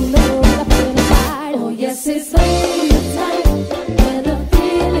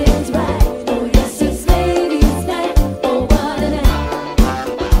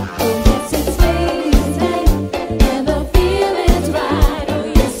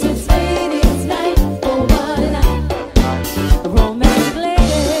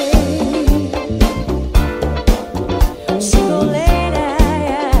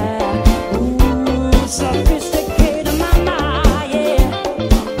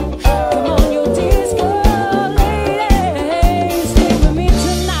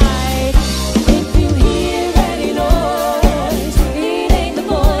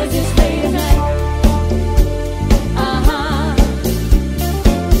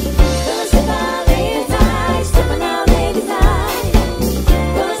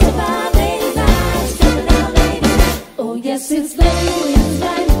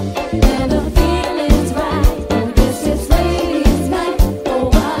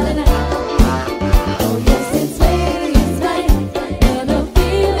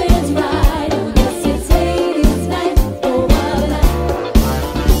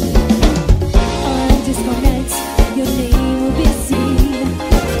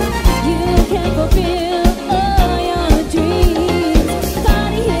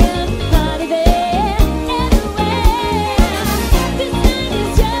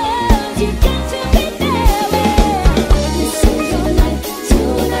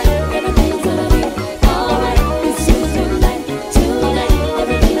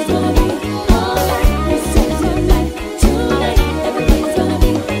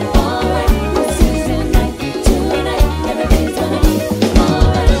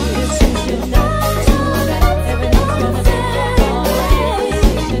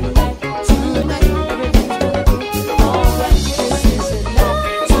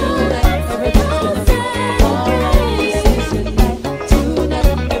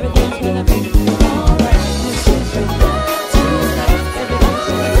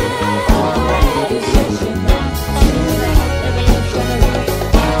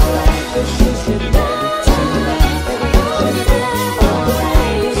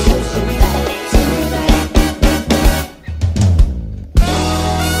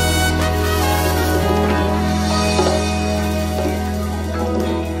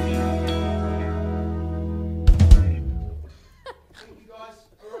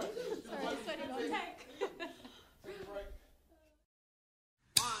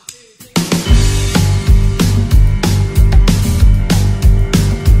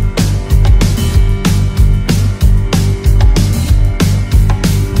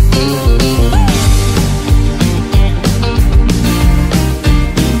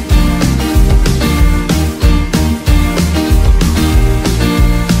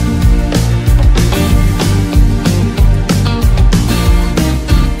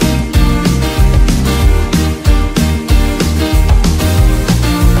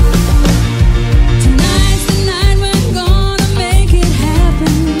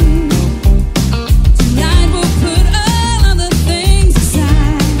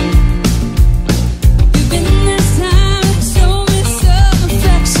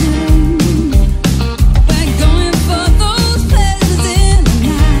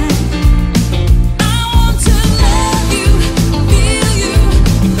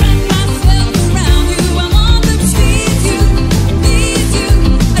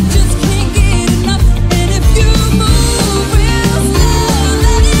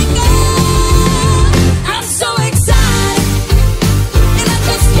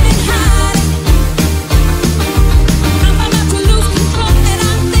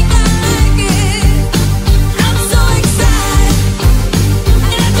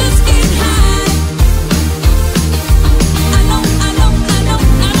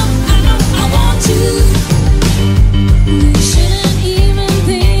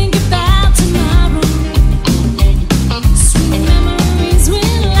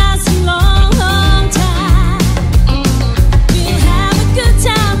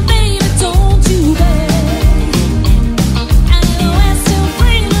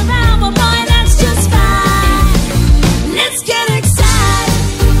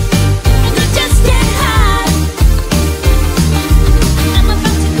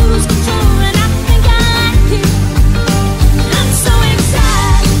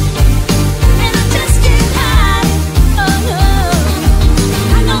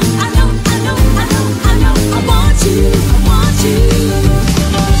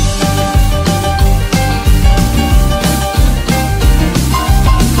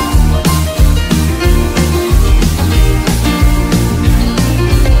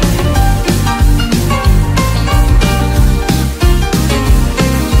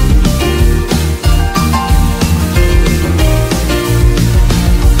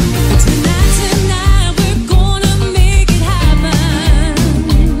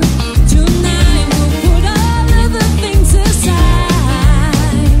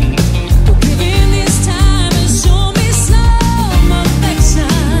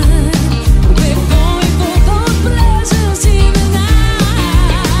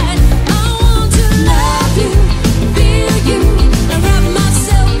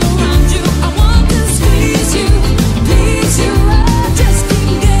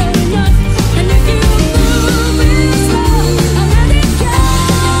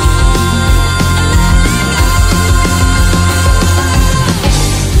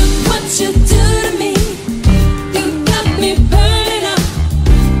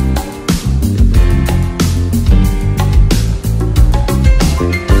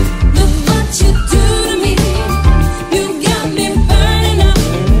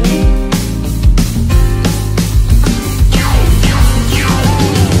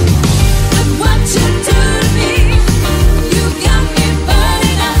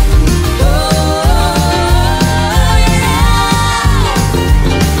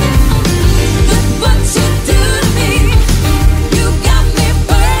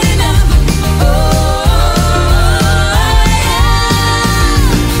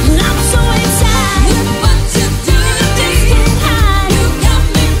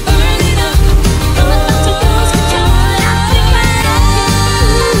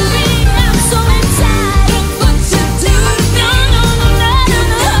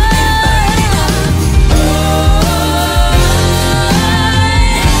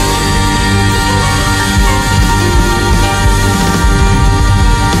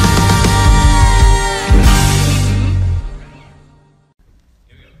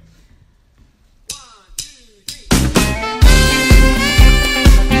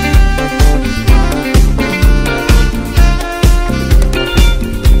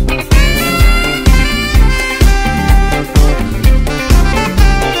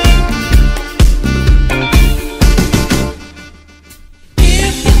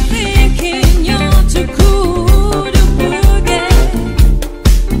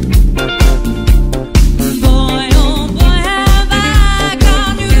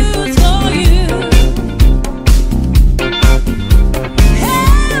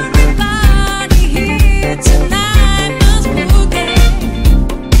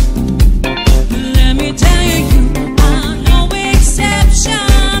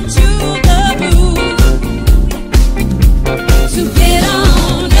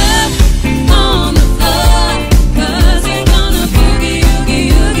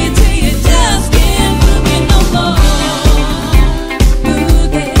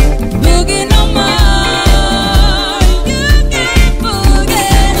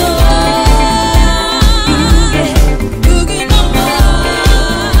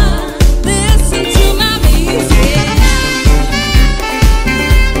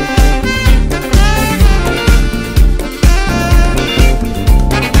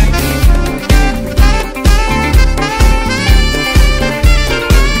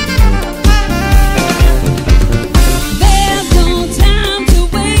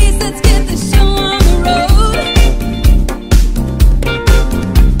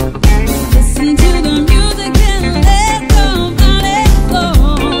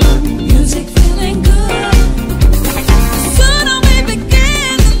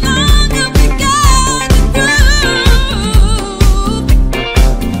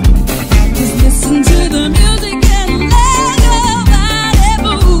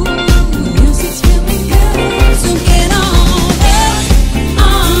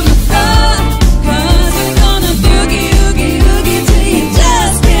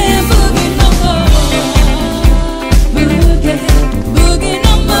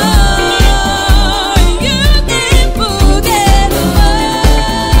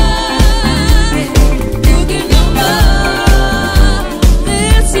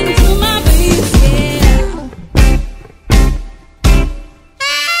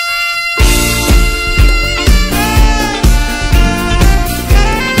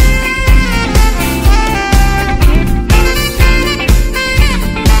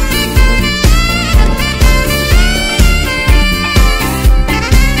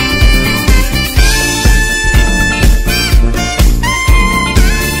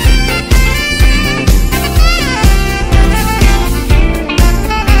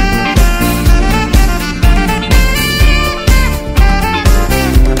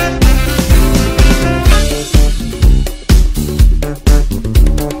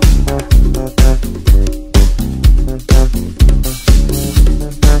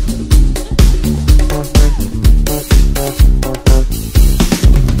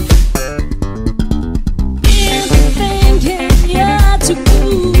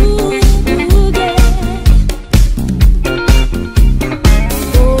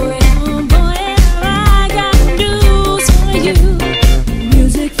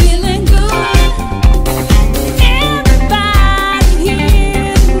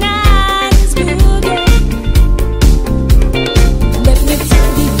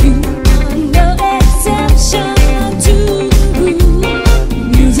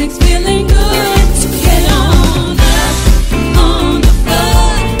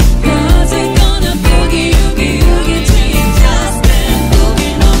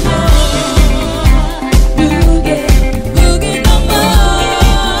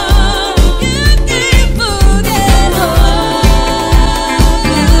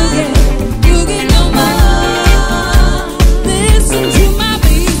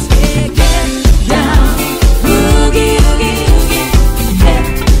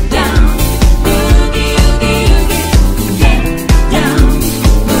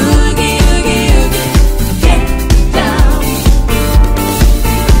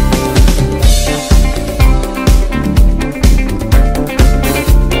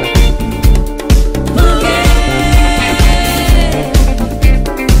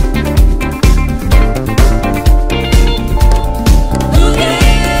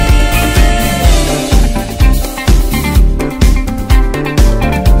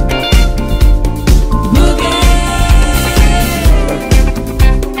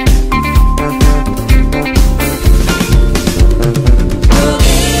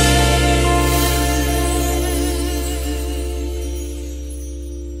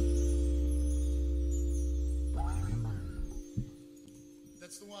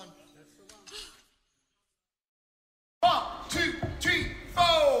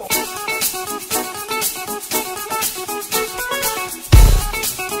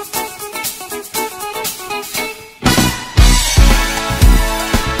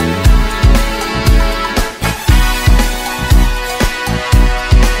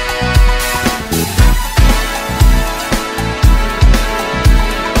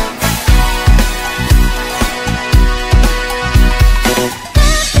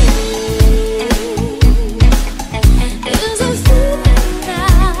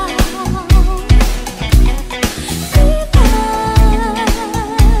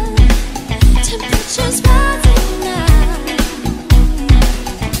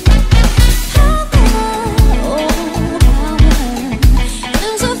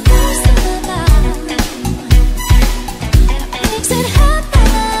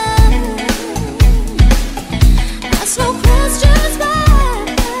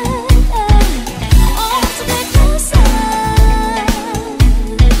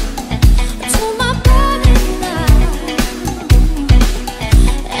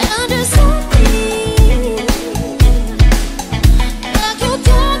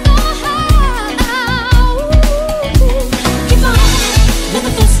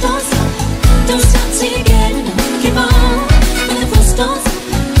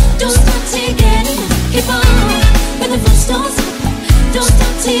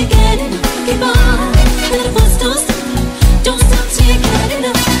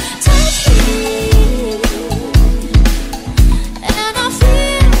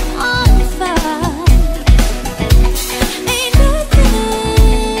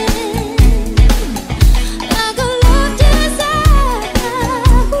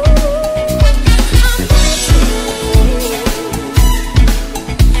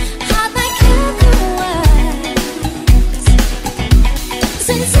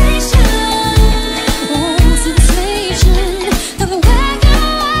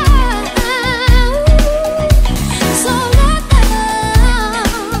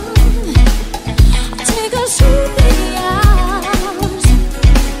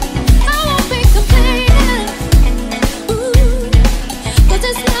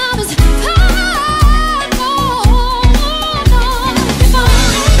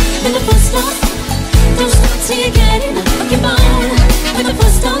 stop, don't stop till you get enough. Keep on when the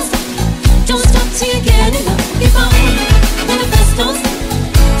first stops, don't stop till you get enough. Keep on when the first stops,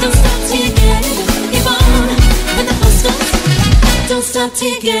 don't stop till you get enough. Keep on when the first stops, don't stop till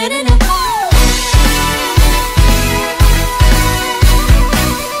you get enough.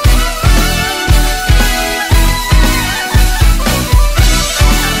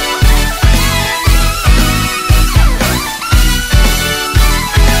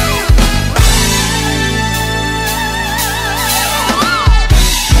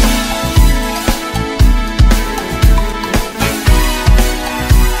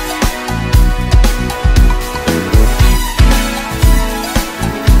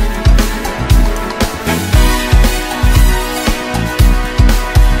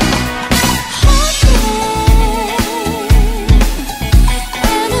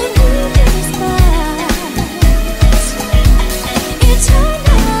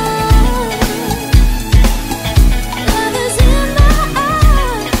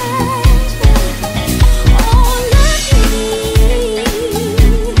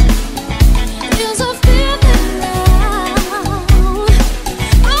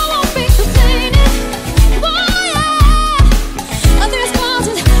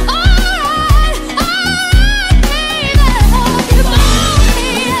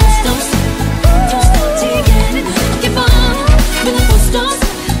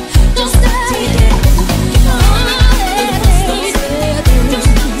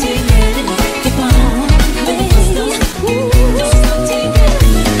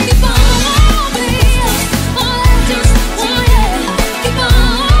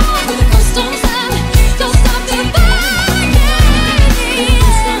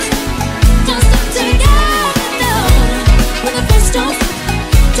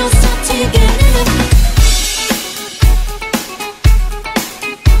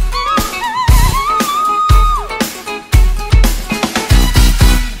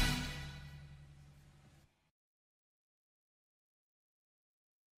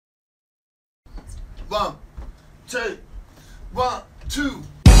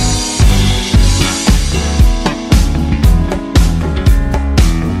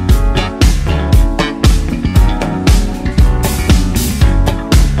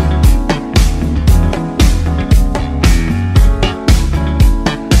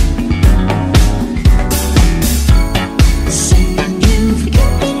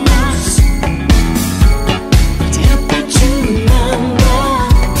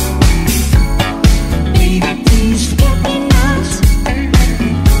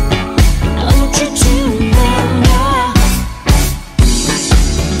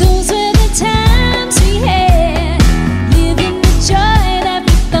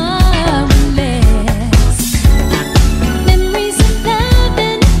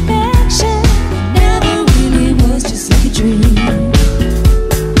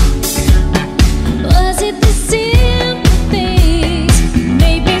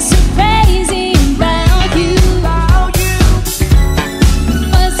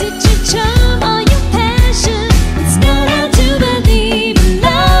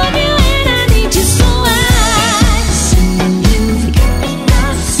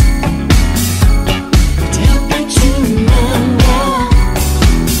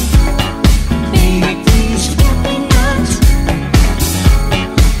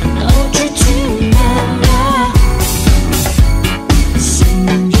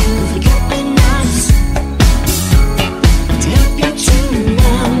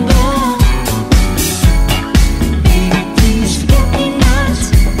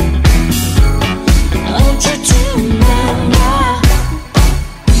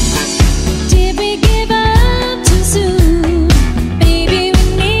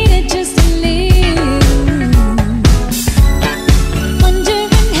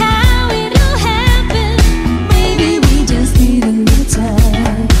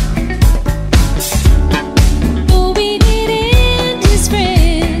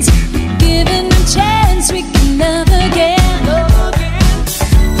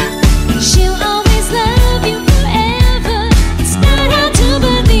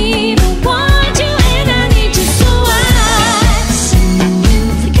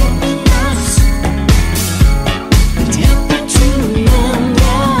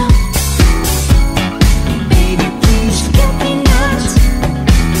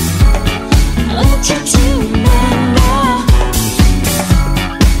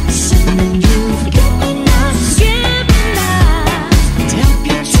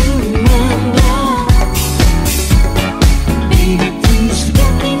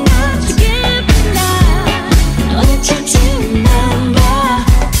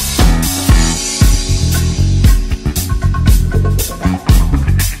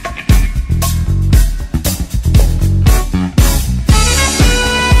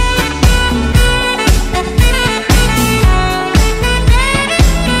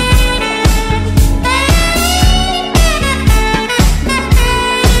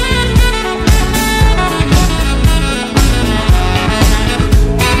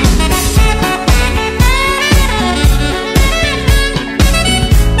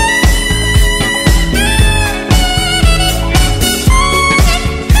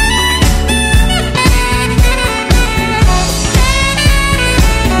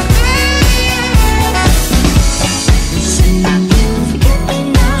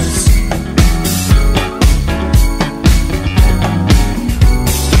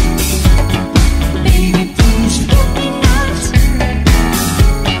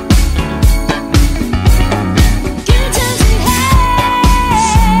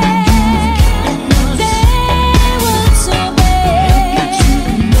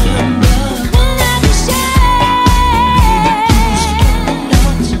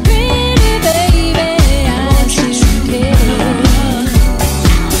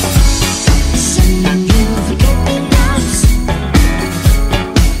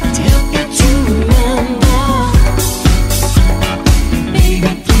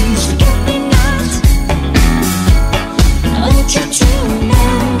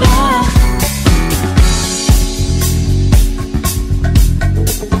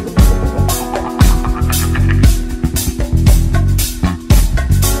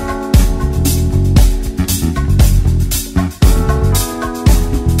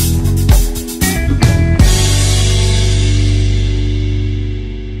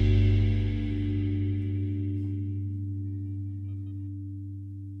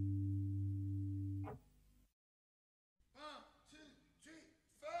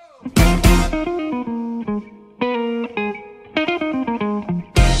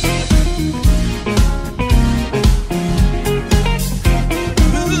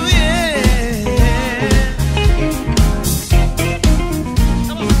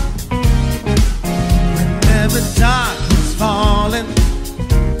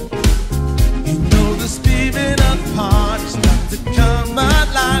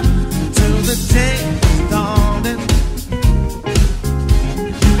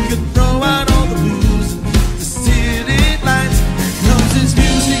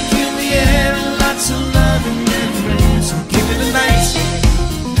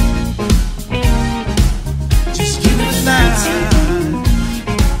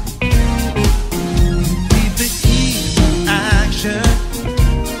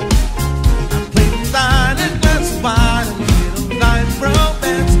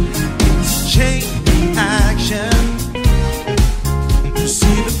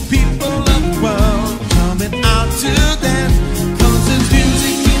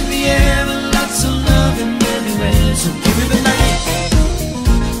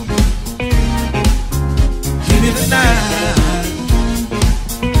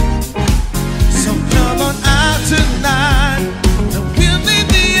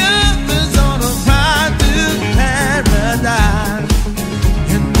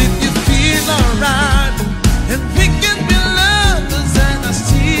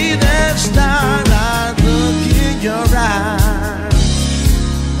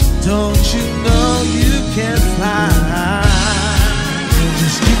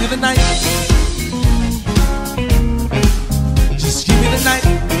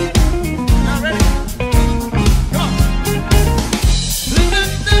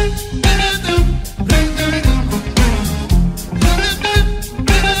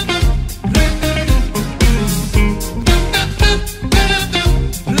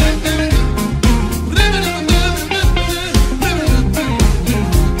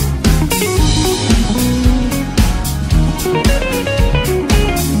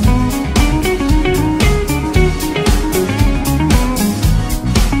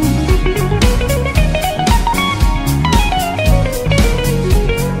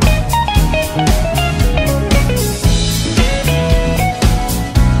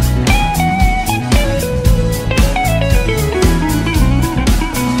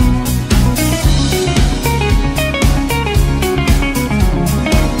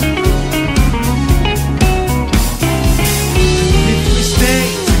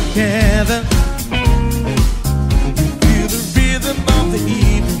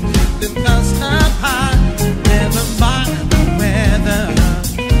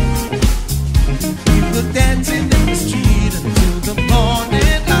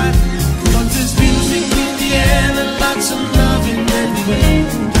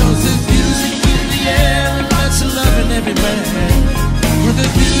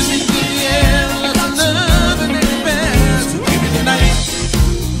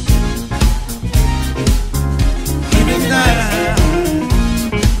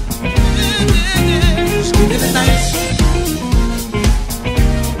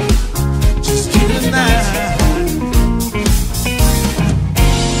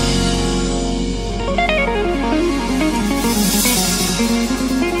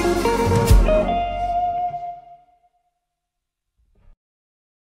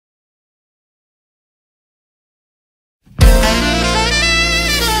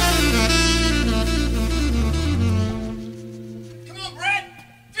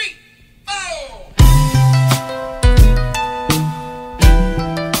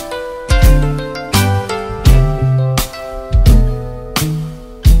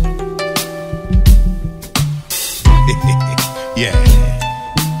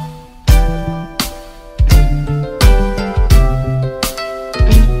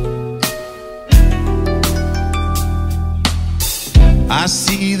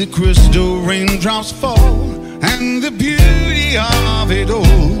 see the crystal raindrops fall, and the beauty of it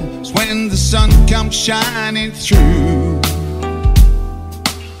all is when the sun comes shining through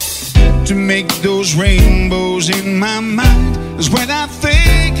to make those rainbows in my mind. Is when I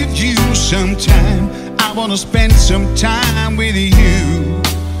think of you sometime. I wanna spend some time with you,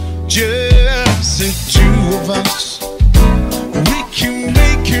 just the two of us. We can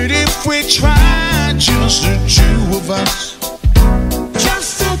make it if we try, just the two of us.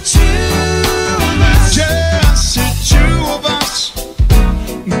 Just the two of us. Just the two of us.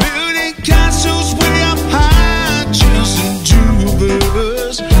 Building castles way up high, just the two of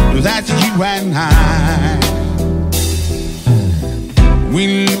us. That's you and I. We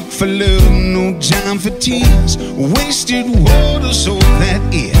look for love, no time for tears. Wasted water, so that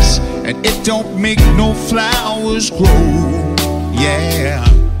is. And it don't make no flowers grow. Yeah.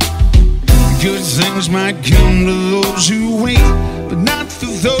 Good things might come to those who wait, but not for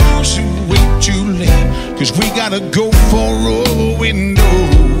those who wait too late. 'Cause we gotta go for all we know.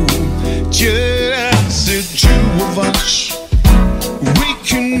 Just the two of us. We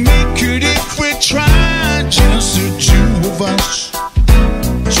can make it if we try, just the two of us.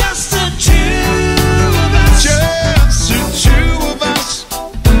 Just the two of us. Just the two of us.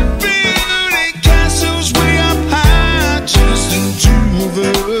 Building castles way up high, just the two of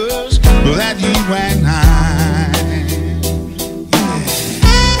us. That you and I.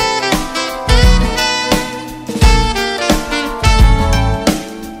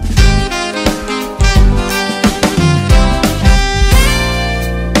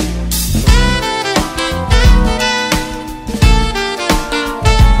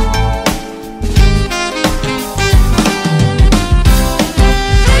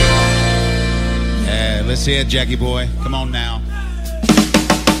 Let's hear it, Jackie boy. Come on now.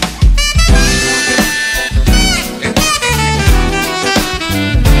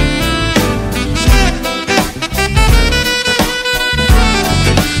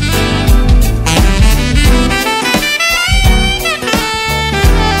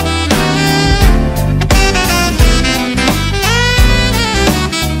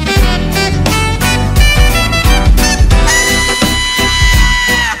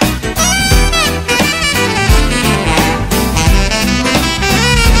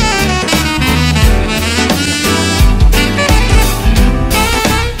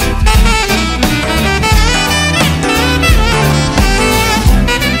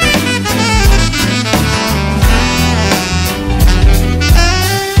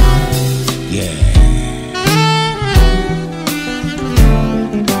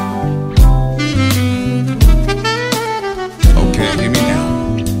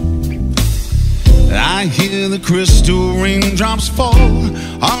 Crystal raindrops fall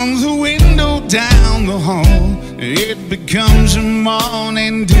on the window down the hall. It becomes a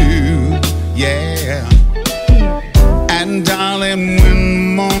morning dew, yeah. And darling, when the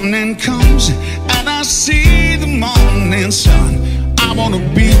morning comes and I see the morning sun, I wanna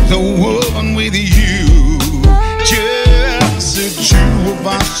be the one with you. Just the two of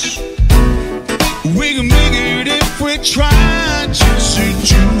us. We can make it if we try, just the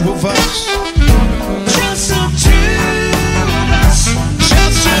two of us. Just the two of us.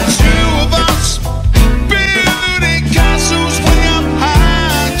 Just the two of us. Building castles way up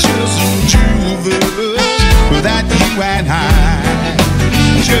high. Just the two of us. Without you and I.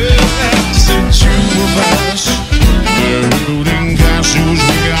 Just the two of us. Building castles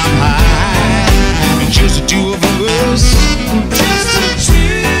way up high. Just the two of us. Just the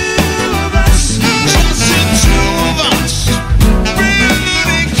two of us. Just the two of us.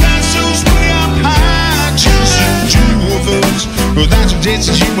 Building castles way up high. Just the two of us. Well, that's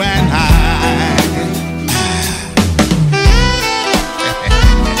just you and I.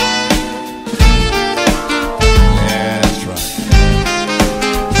 Yeah, that's right.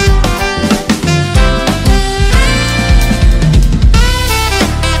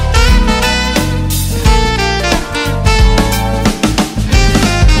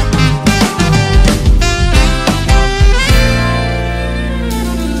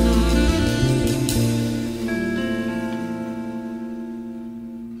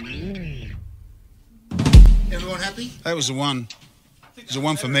 Everyone happy? That was the one. It was the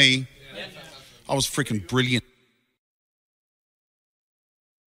one for me. I was freaking brilliant.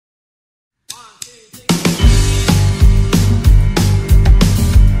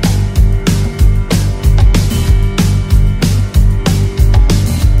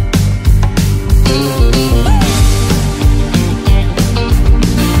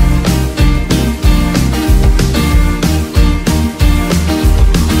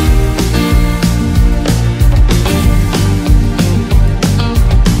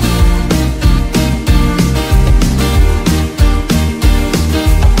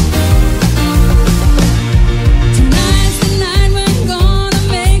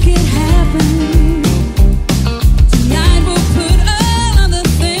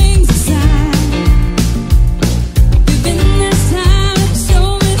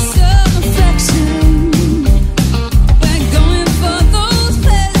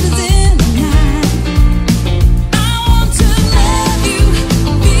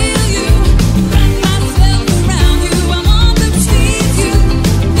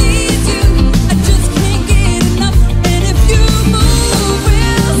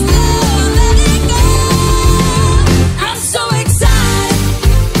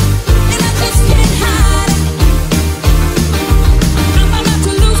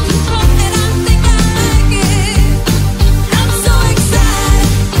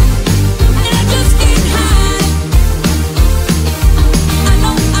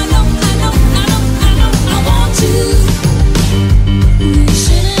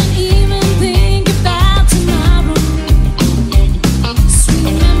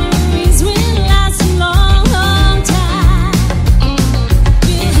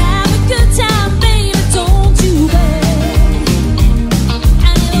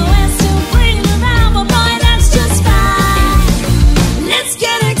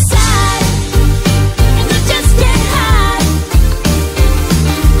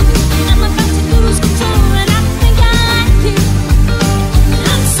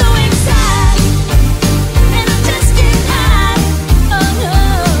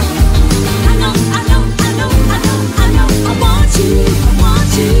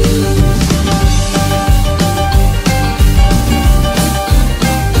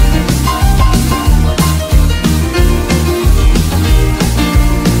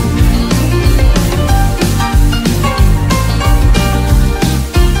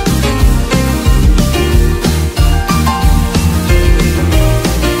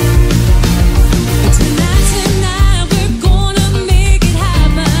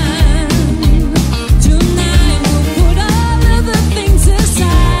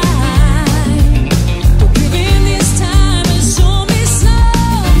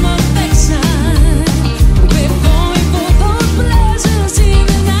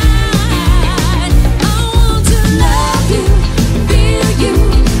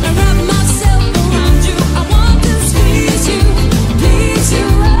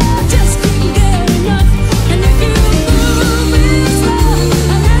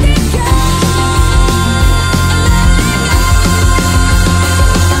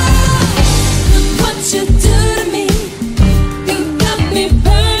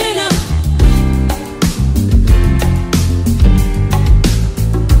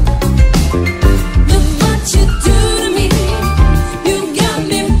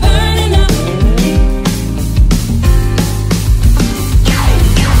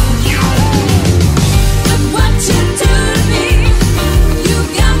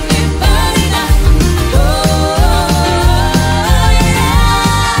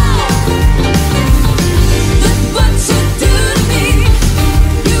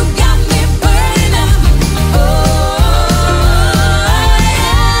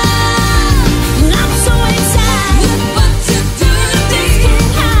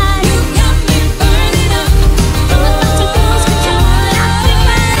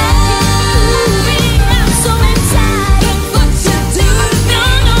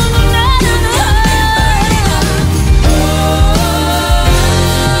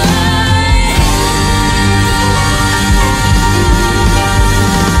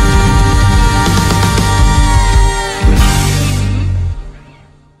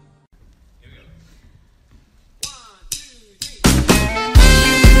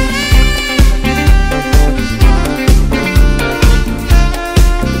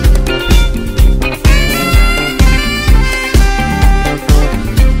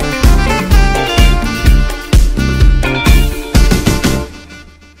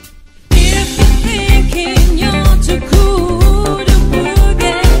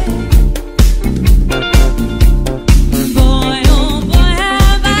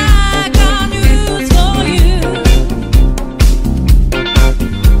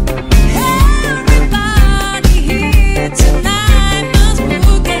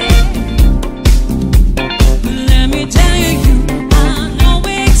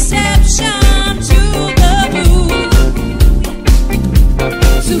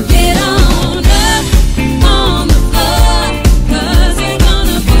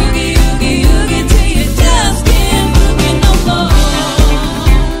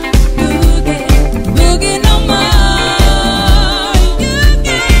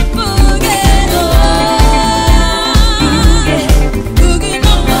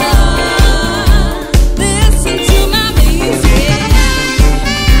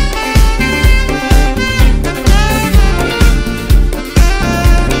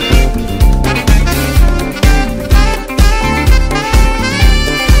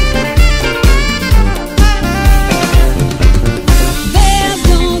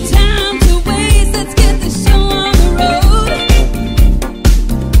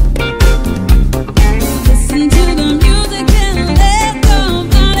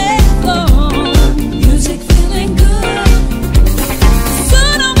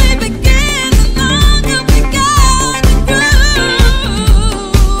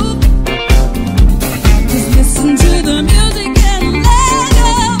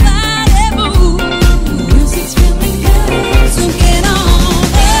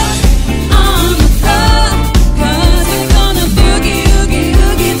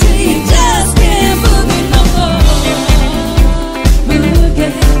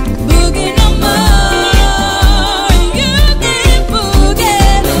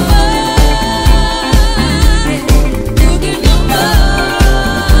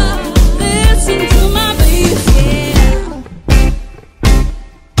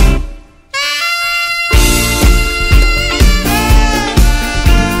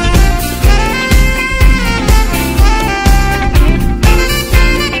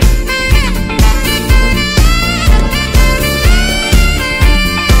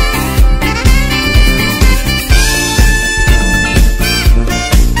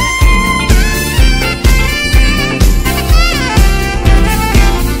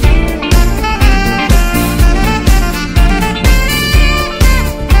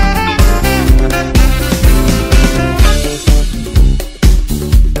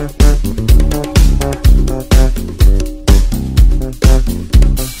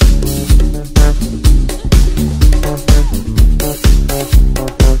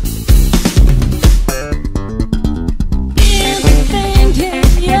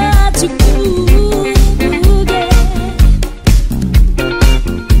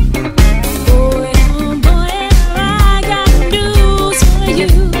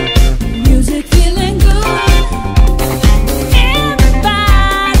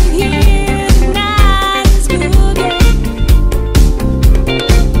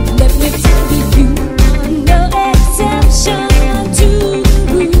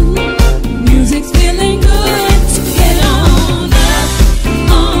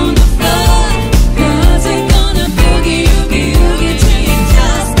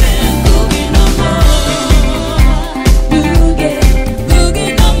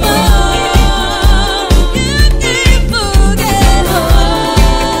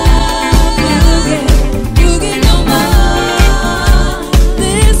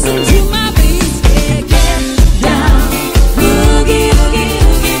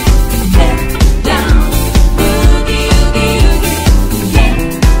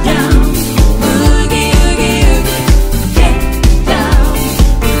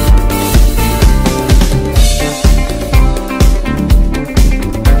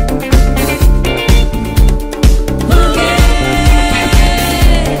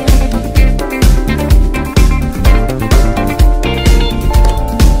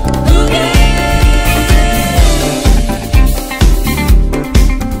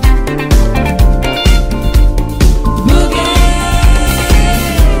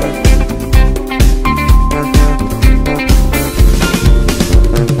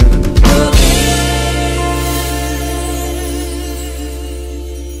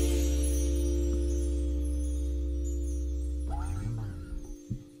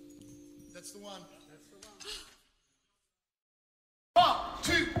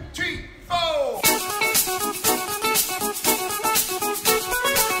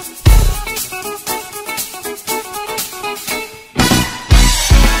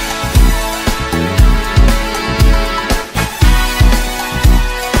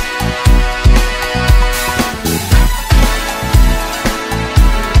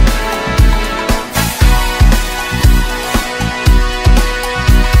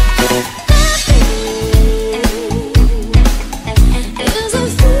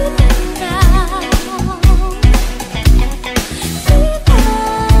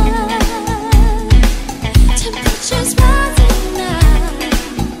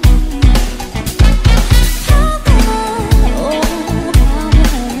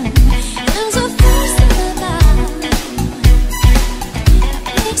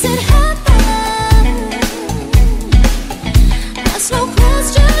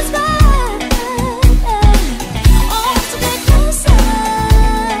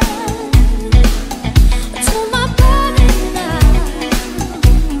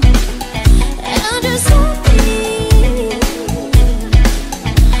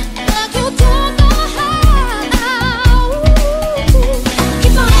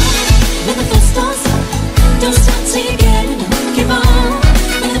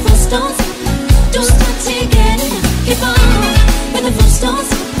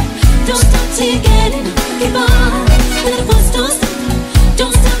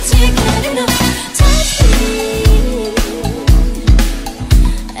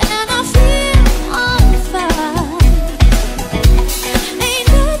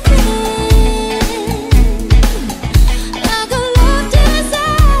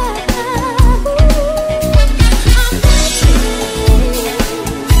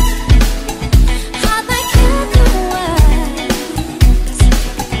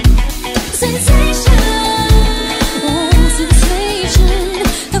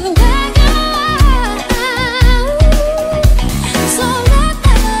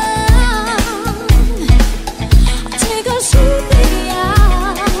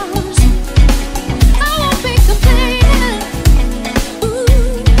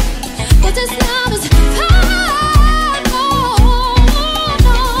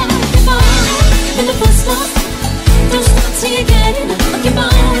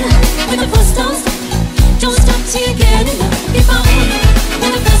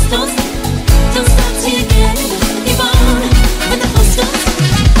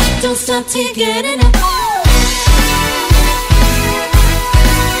 stop till you get enough.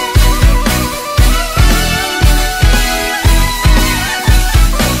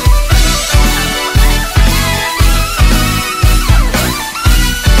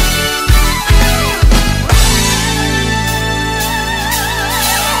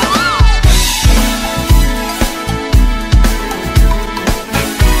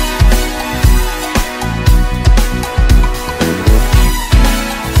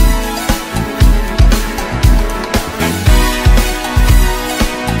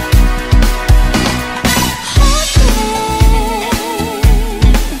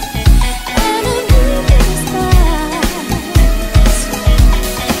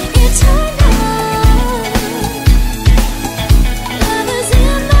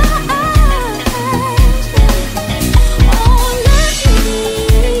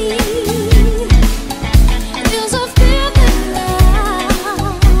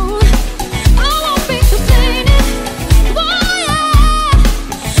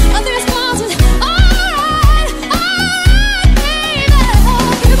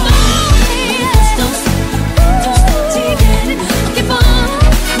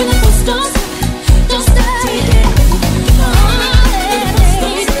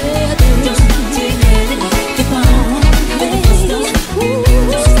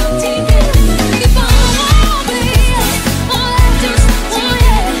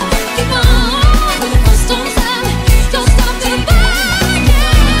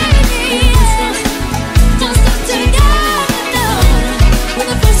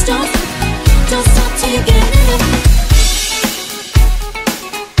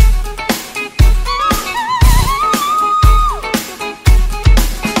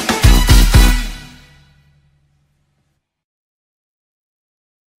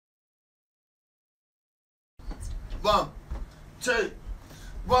 One, two,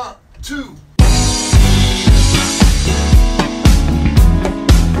 1, 2.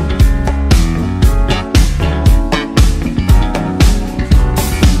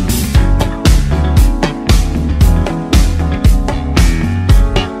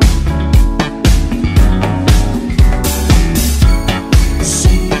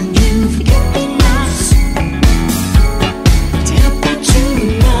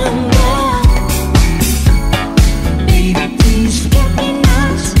 Please forget me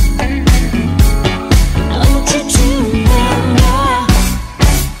not.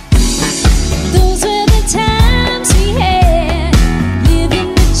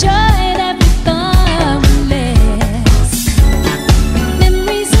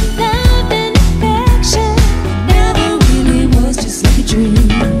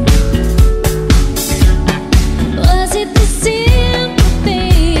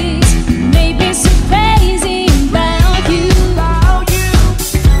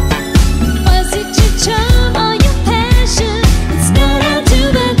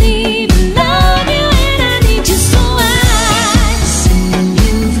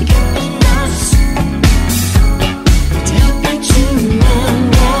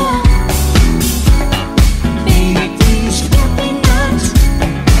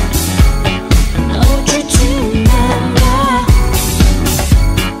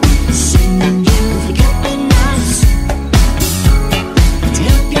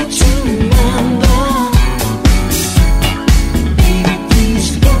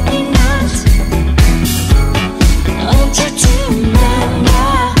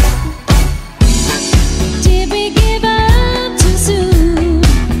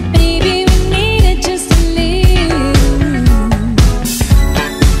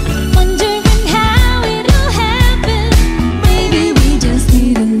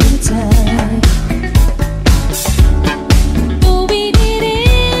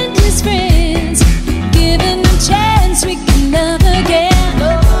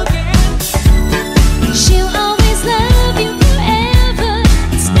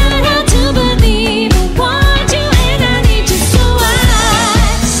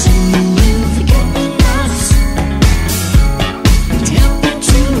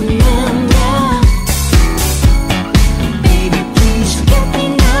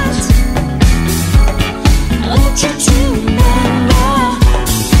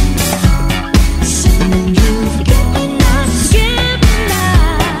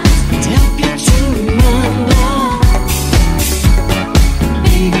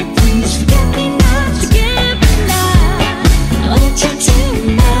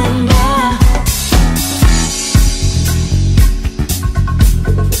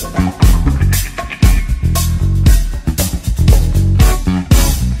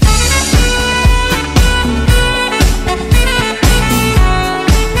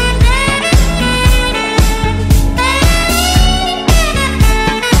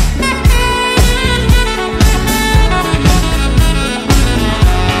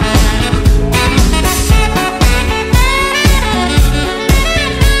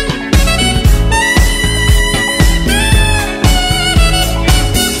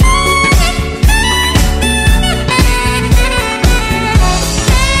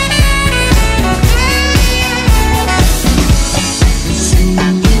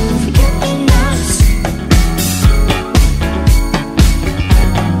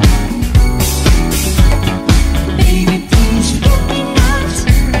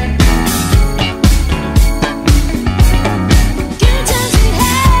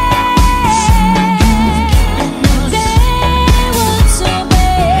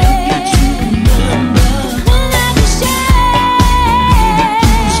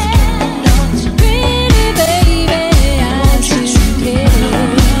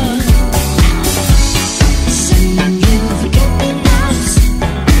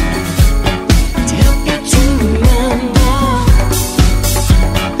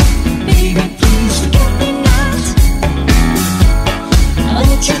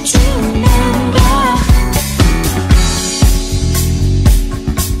 want you to remember.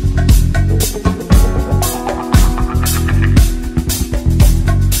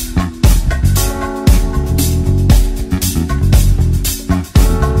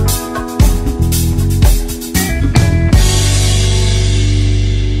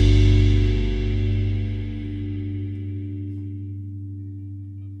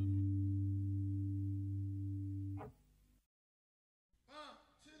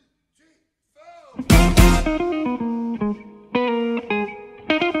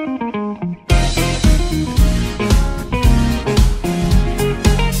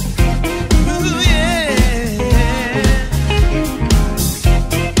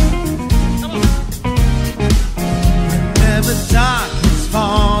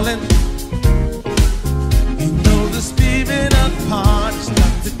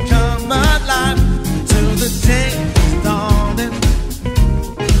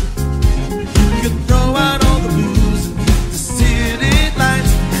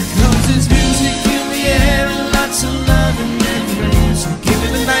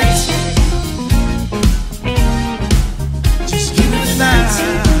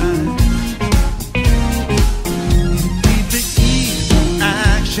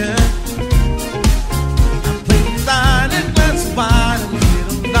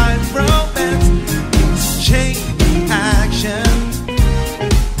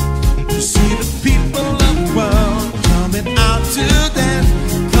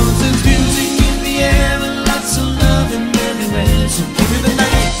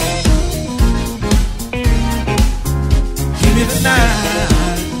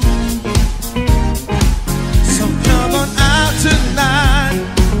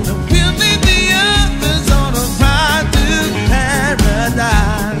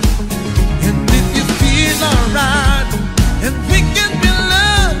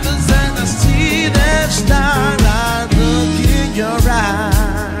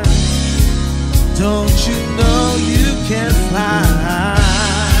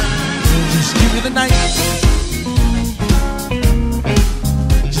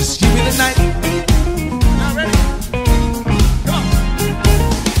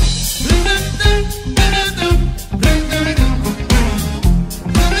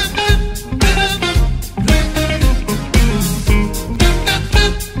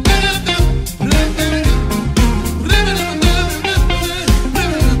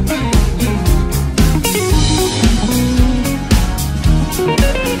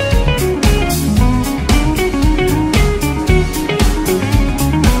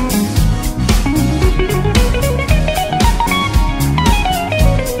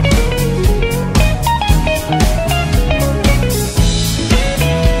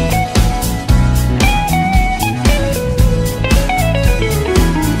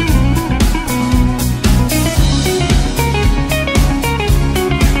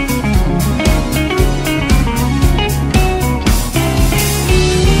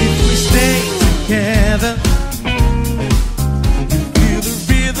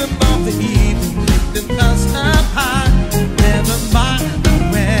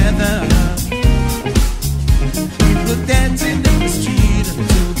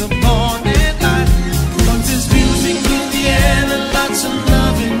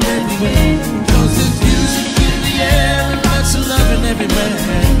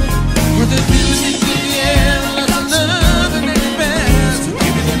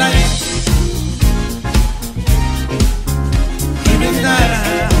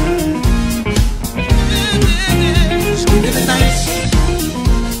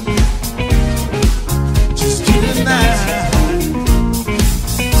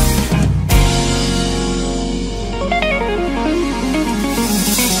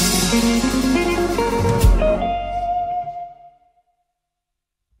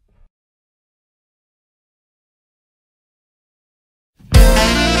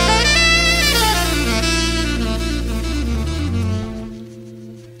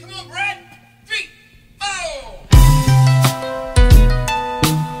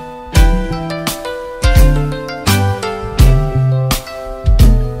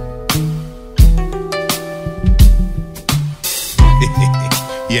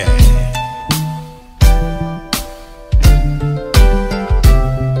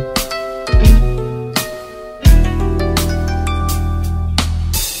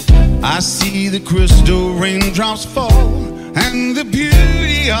 the crystal raindrops fall, and the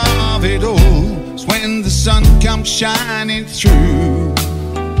beauty of it all is when the sun comes shining through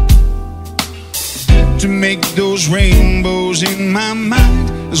to make those rainbows in my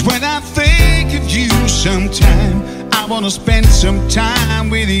mind. Is when I think of you sometime, I wanna spend some time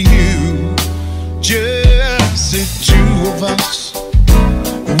with you, just the two of us.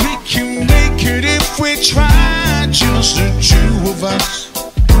 We can make it if we try, just the two of us.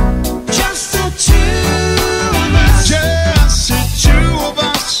 Just the two of us. Just the two of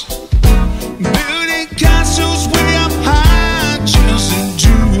us. Building castles way up high, just the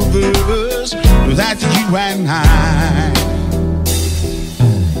two of us. That's you and I.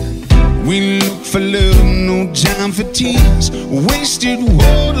 We look for love, no time for tears. Wasted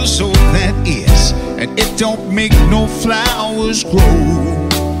water, so that is. And it don't make no flowers grow.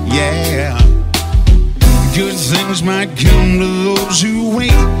 Yeah. Good things might come to those who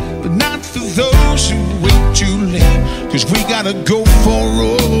wait, but not for those who wait too late. 'Cause we gotta go for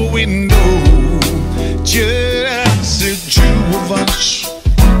all we know. Just the two of us.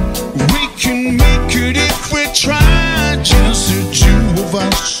 We can make it if we try. Just the two of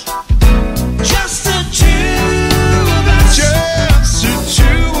us. Just the two of us. Just the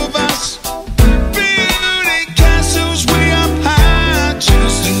two of us. Building castles way up high.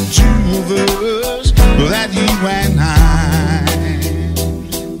 Just the two of us. That you and I.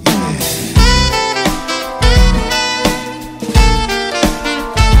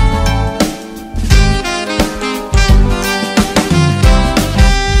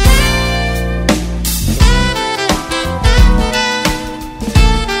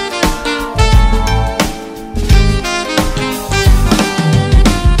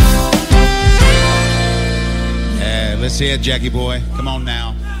 Yeah, let's hear it, Jackie boy. Come on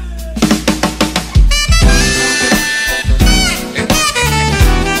now.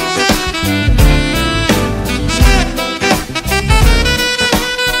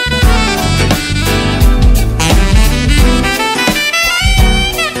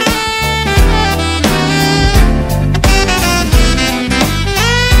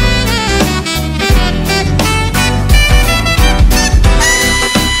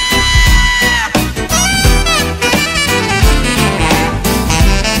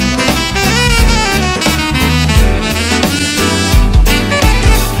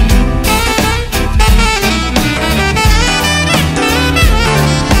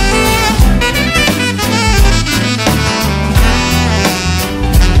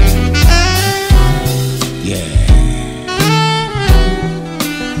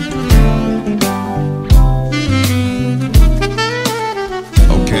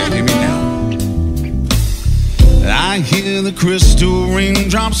 Crystal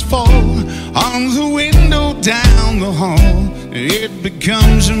raindrops fall on the window down the hall. It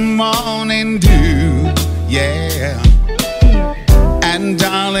becomes a morning dew, yeah. And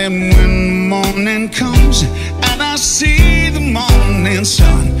darling, when the morning comes and I see the morning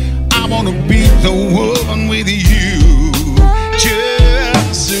sun, I wanna be the one with you.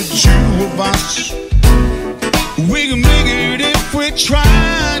 Just the two of us. We can make it if we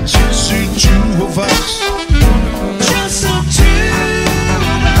try. Just the two of us. Just the two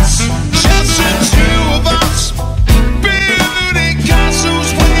of us. Just the two of us. Building castles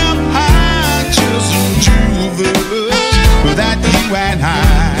way up high. Just the two of us. That you and I.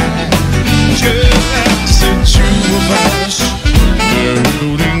 Just the two of us.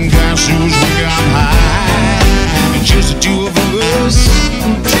 Building castles way up high. Just the two of us.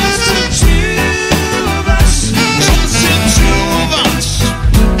 Just the two of us. Just the two of us.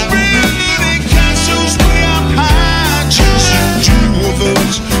 Building castles way up high. Just the two of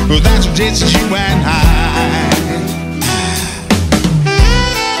us. That's what it's you and I.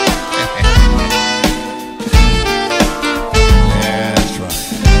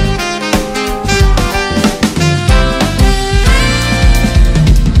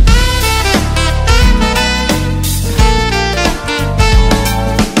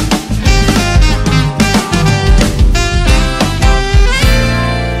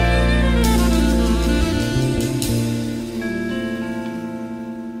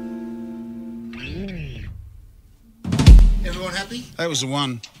 That was the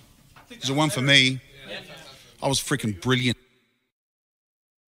one. It was the one for me. I was freaking brilliant.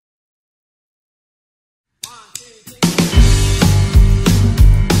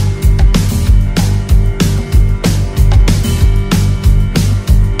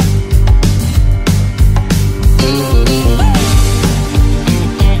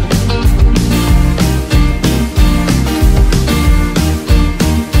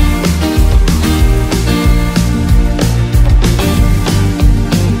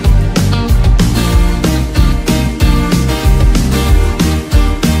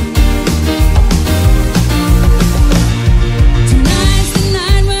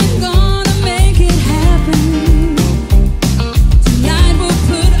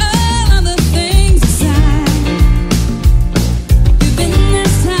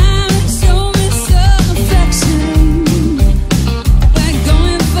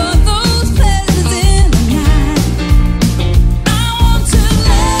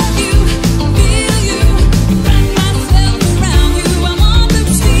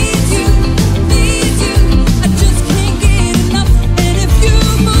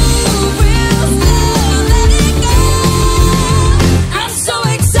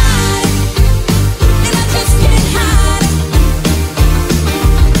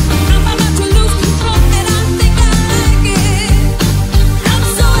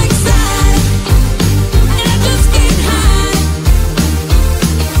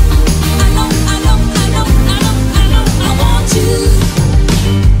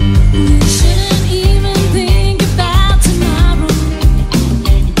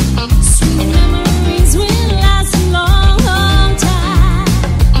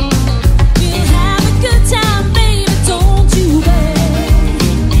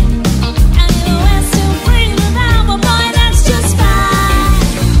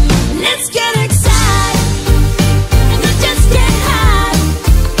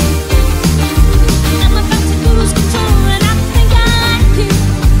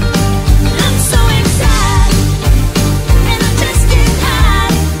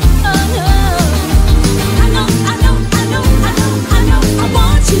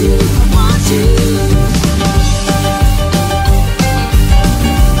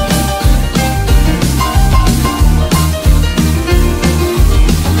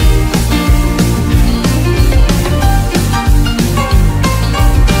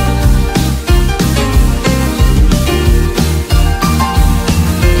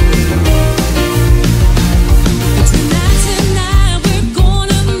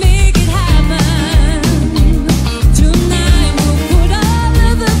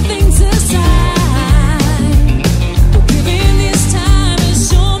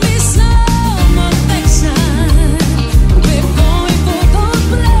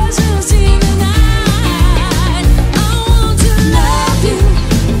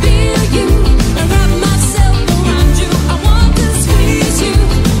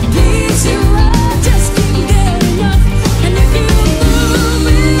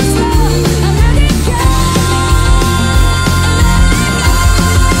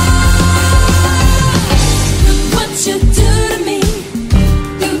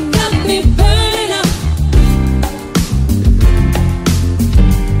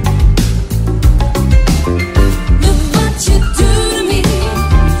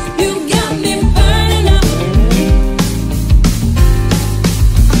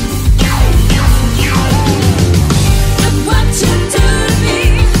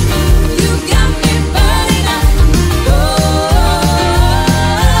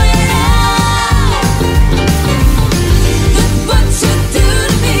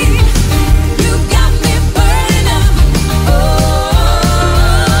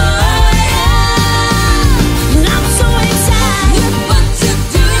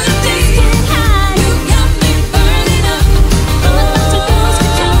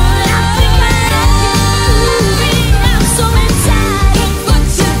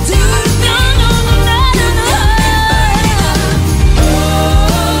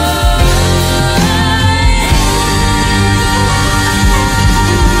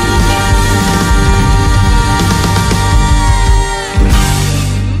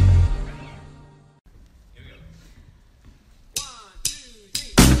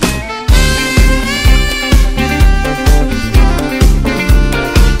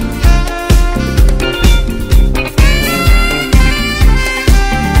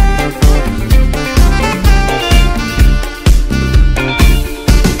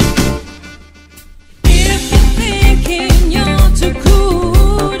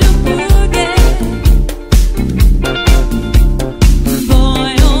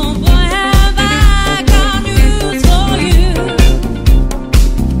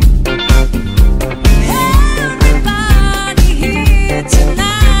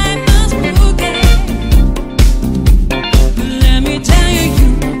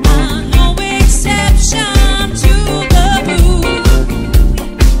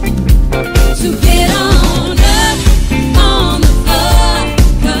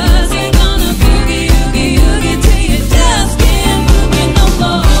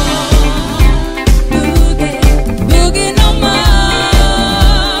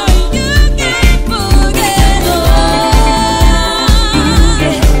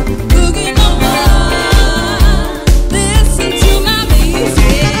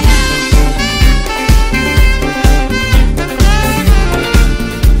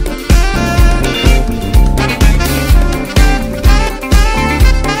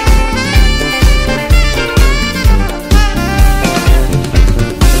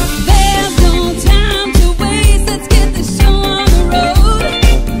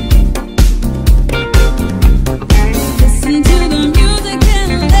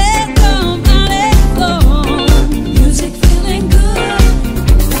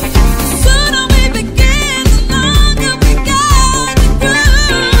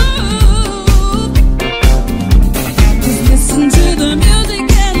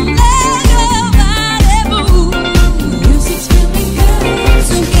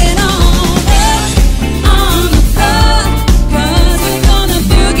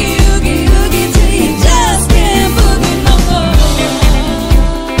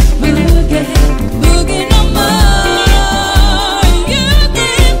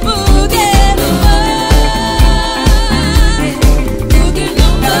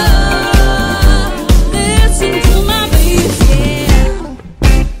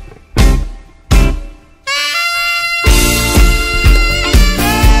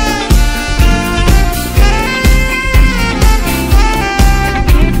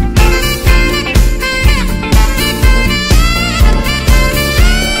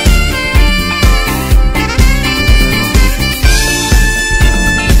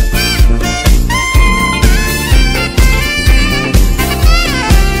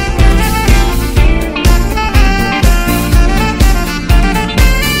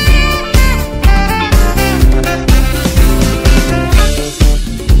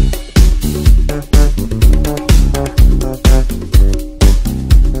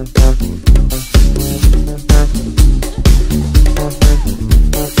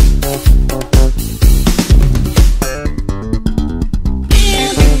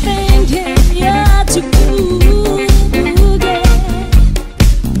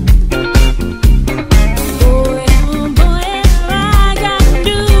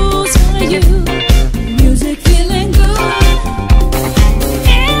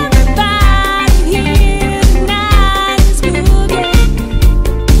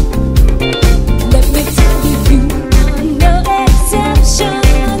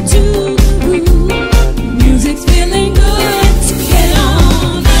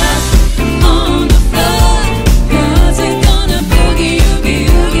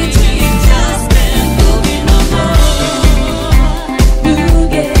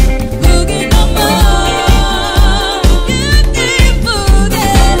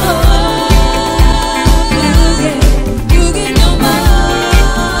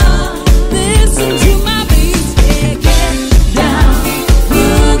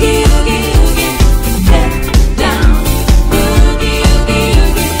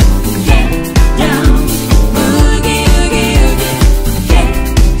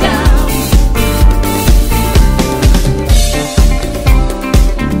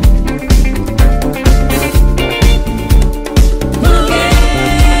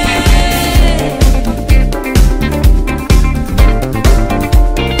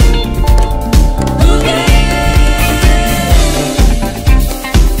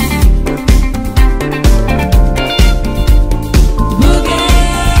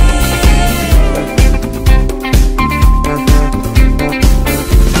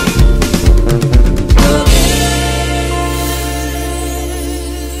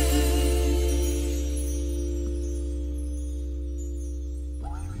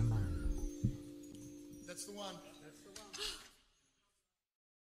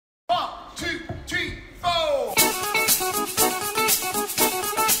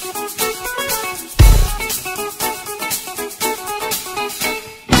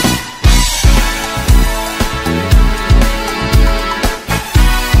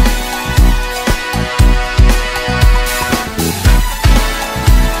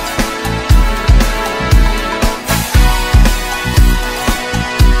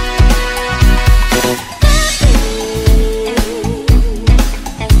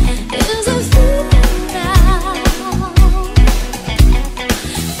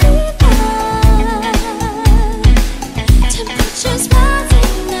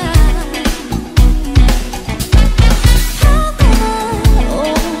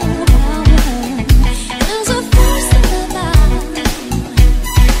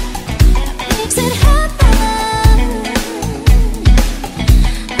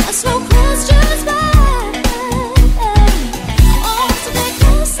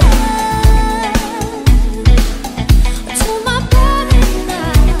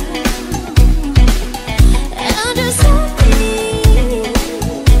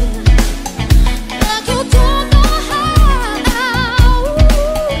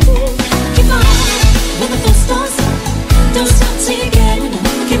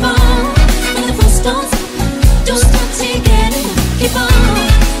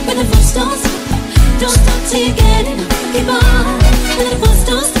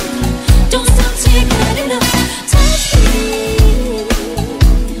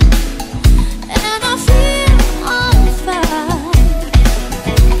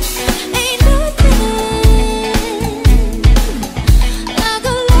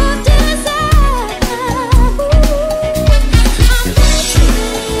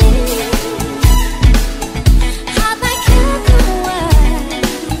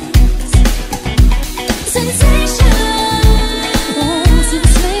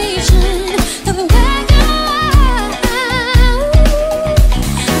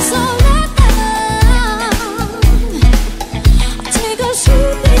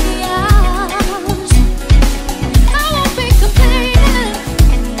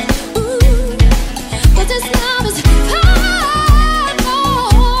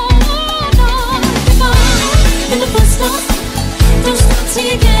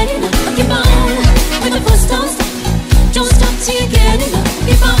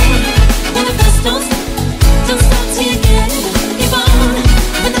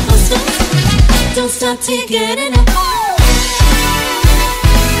 stop to get enough.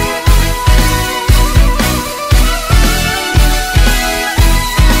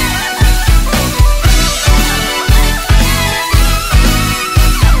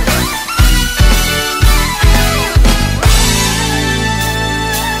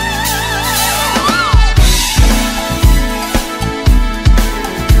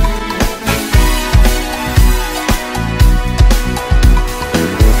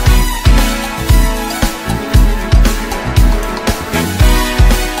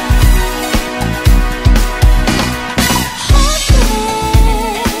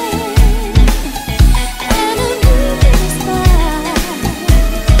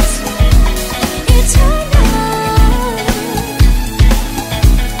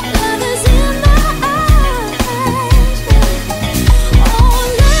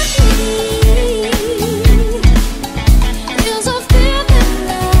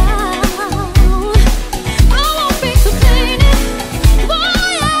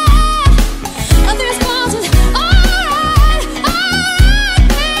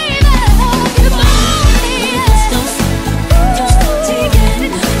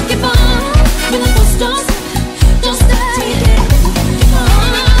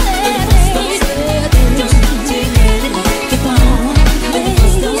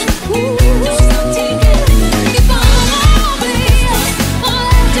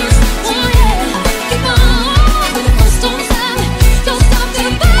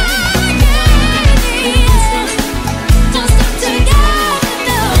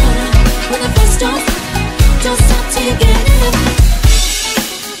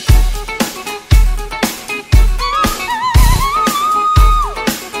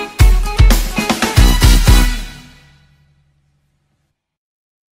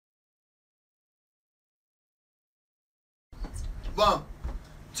 One,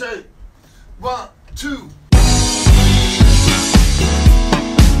 two, 1, 2.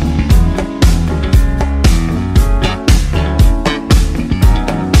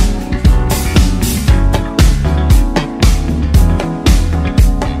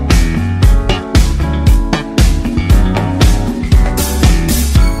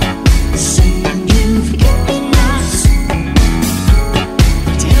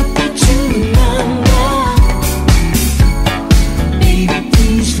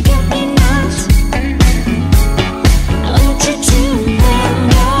 Please forget me not.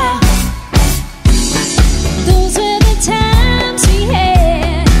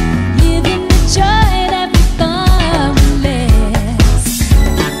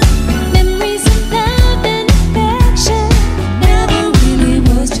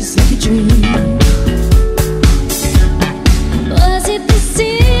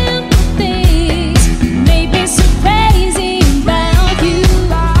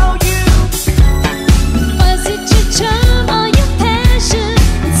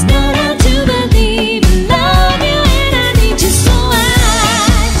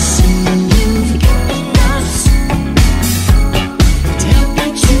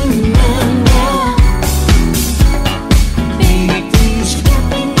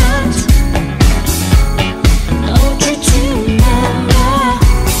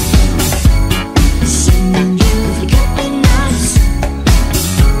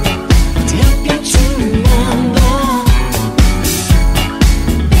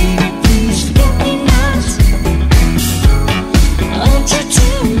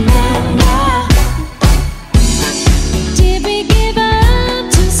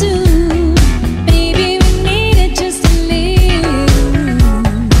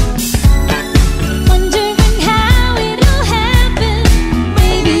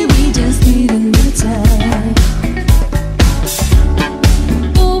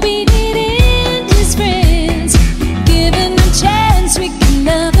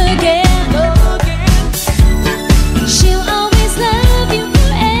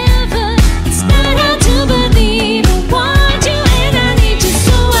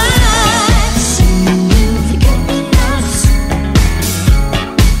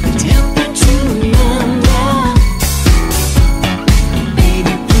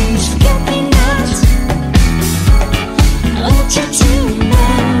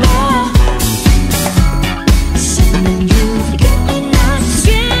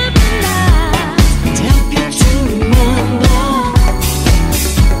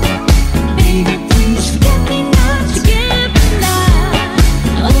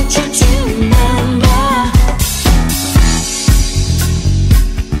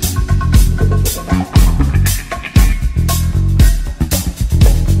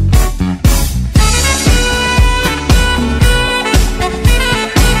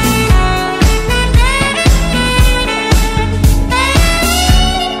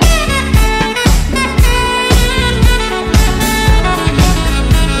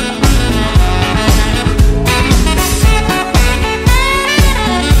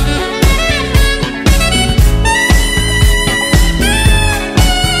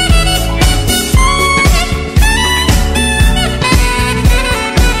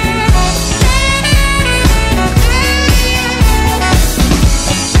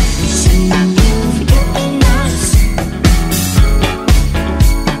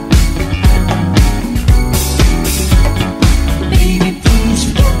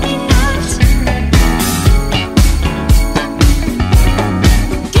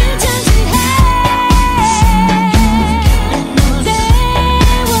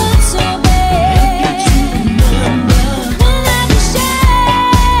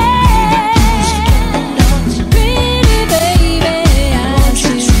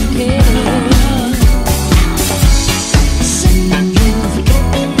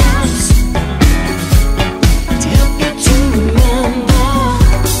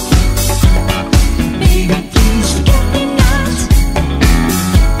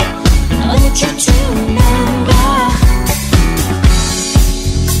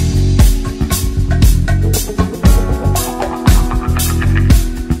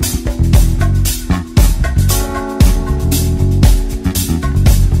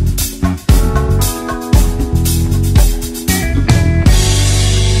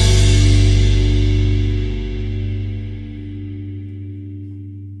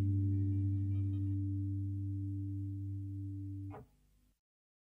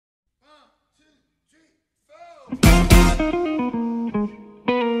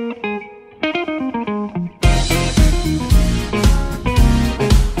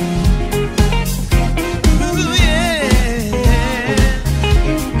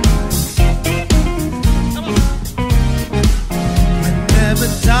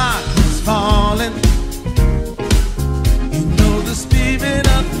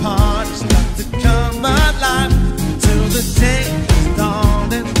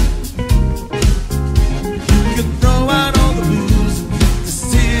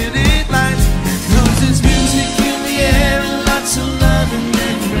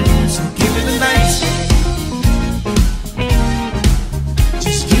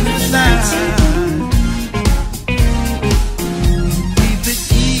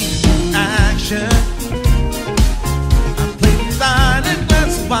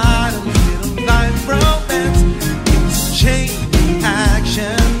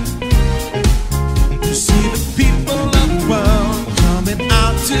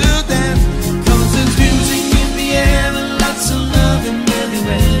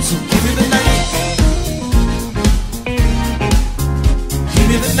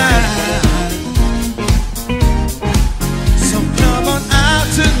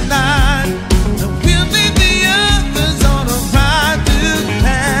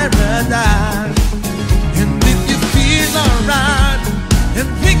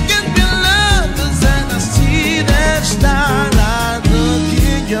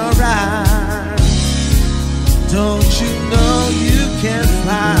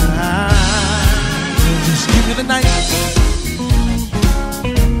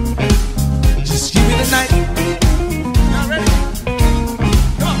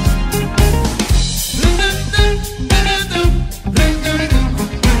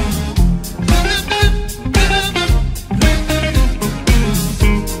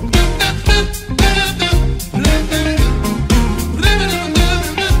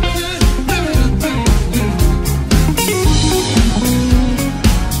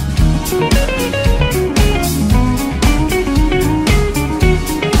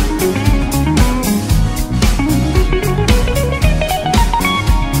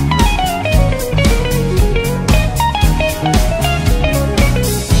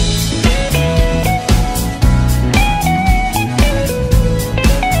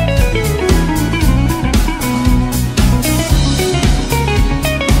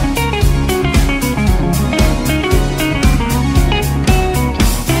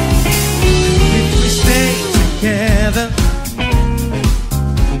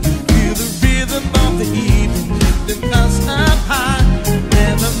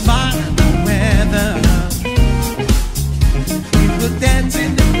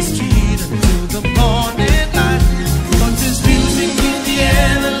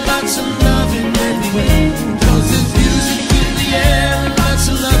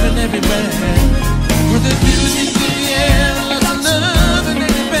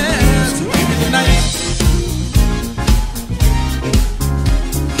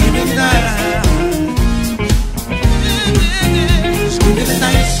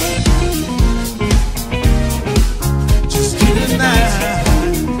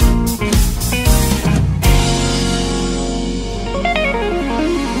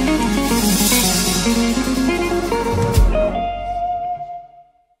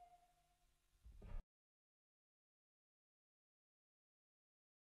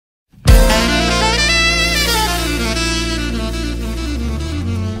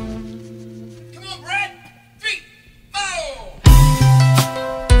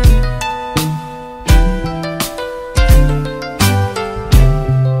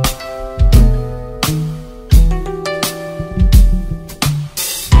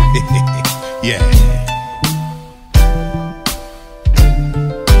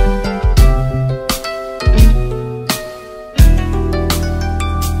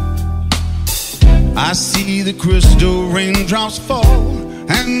 I see the crystal raindrops fall,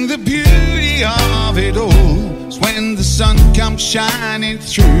 and the beauty of it all is when the sun comes shining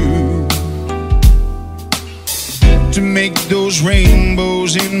through to make those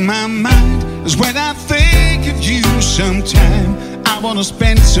rainbows in my mind. Is when I think of you sometime. I wanna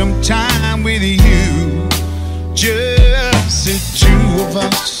spend some time with you, just the two of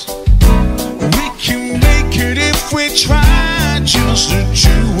us. We can make it if we try, just the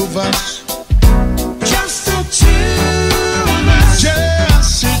two of us. Just the two of us.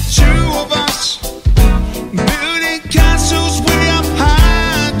 Just the two of us. Building castles way up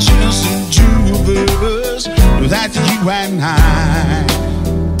high, just the two of us. That's you and I.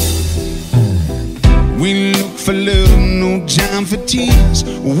 We look for love, no no time for tears,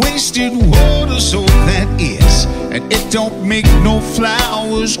 wasted water, so that is, and it don't make no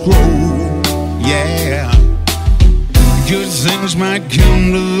flowers grow. Yeah, good things might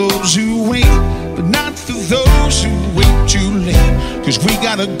come to those who wait, but not for those who wait too late. 'Cause we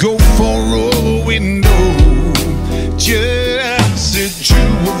gotta go for all we know. Just the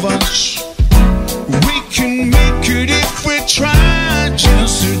two of us, we can make it if we try.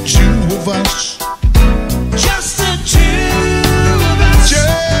 Just the two of us. Just the two of us.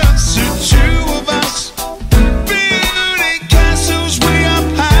 Just the two of us. Building castles way up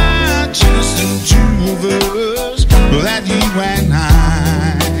high. Just the two of us. That you and I.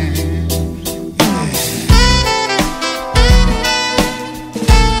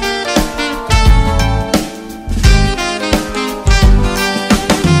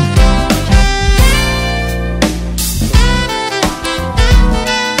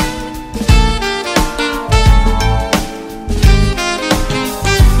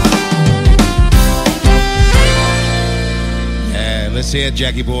 Let's hear it,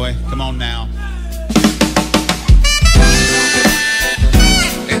 Jackie boy. Come on now.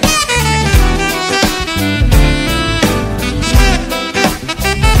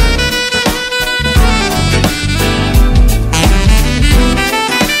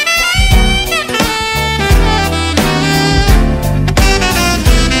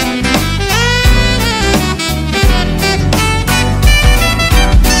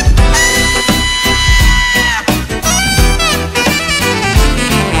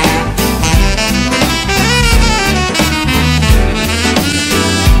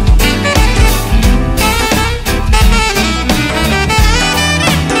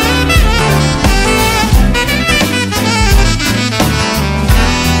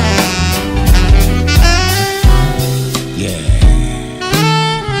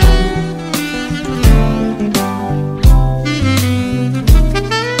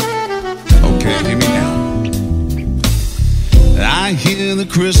 I hear the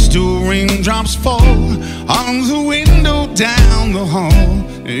crystal raindrops fall on the window down the hall.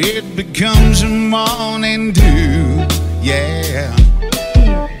 It becomes a morning dew, yeah.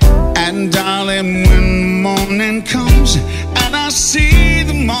 And darling, when the morning comes and I see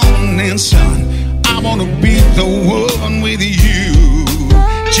the morning sun, I wanna be the one with you.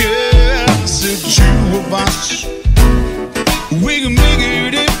 Just the two of us, we can make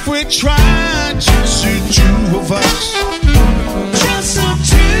it if we try. Just the two of us. Just the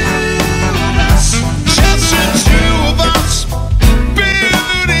two of us. Just the two of us.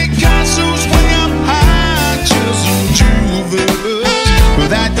 Building castles way up high. Just the two of us.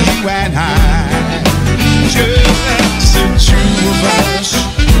 That you and I. Just the two of us.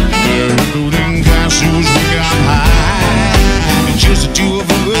 Building castles way up high. Just the two of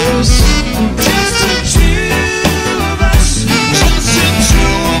us. Just the two of us. Just the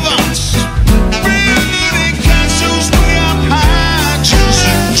two of us. Building castles way up high. Just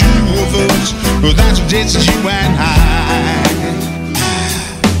the two of us. That's what it's you and I.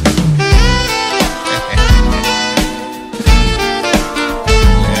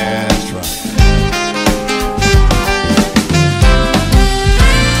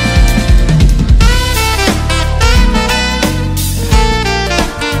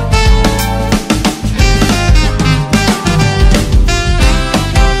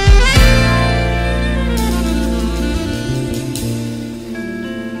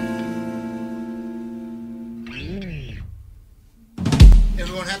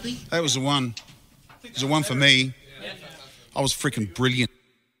 Everyone happy? That was the one. It was the one for me. I was freaking brilliant.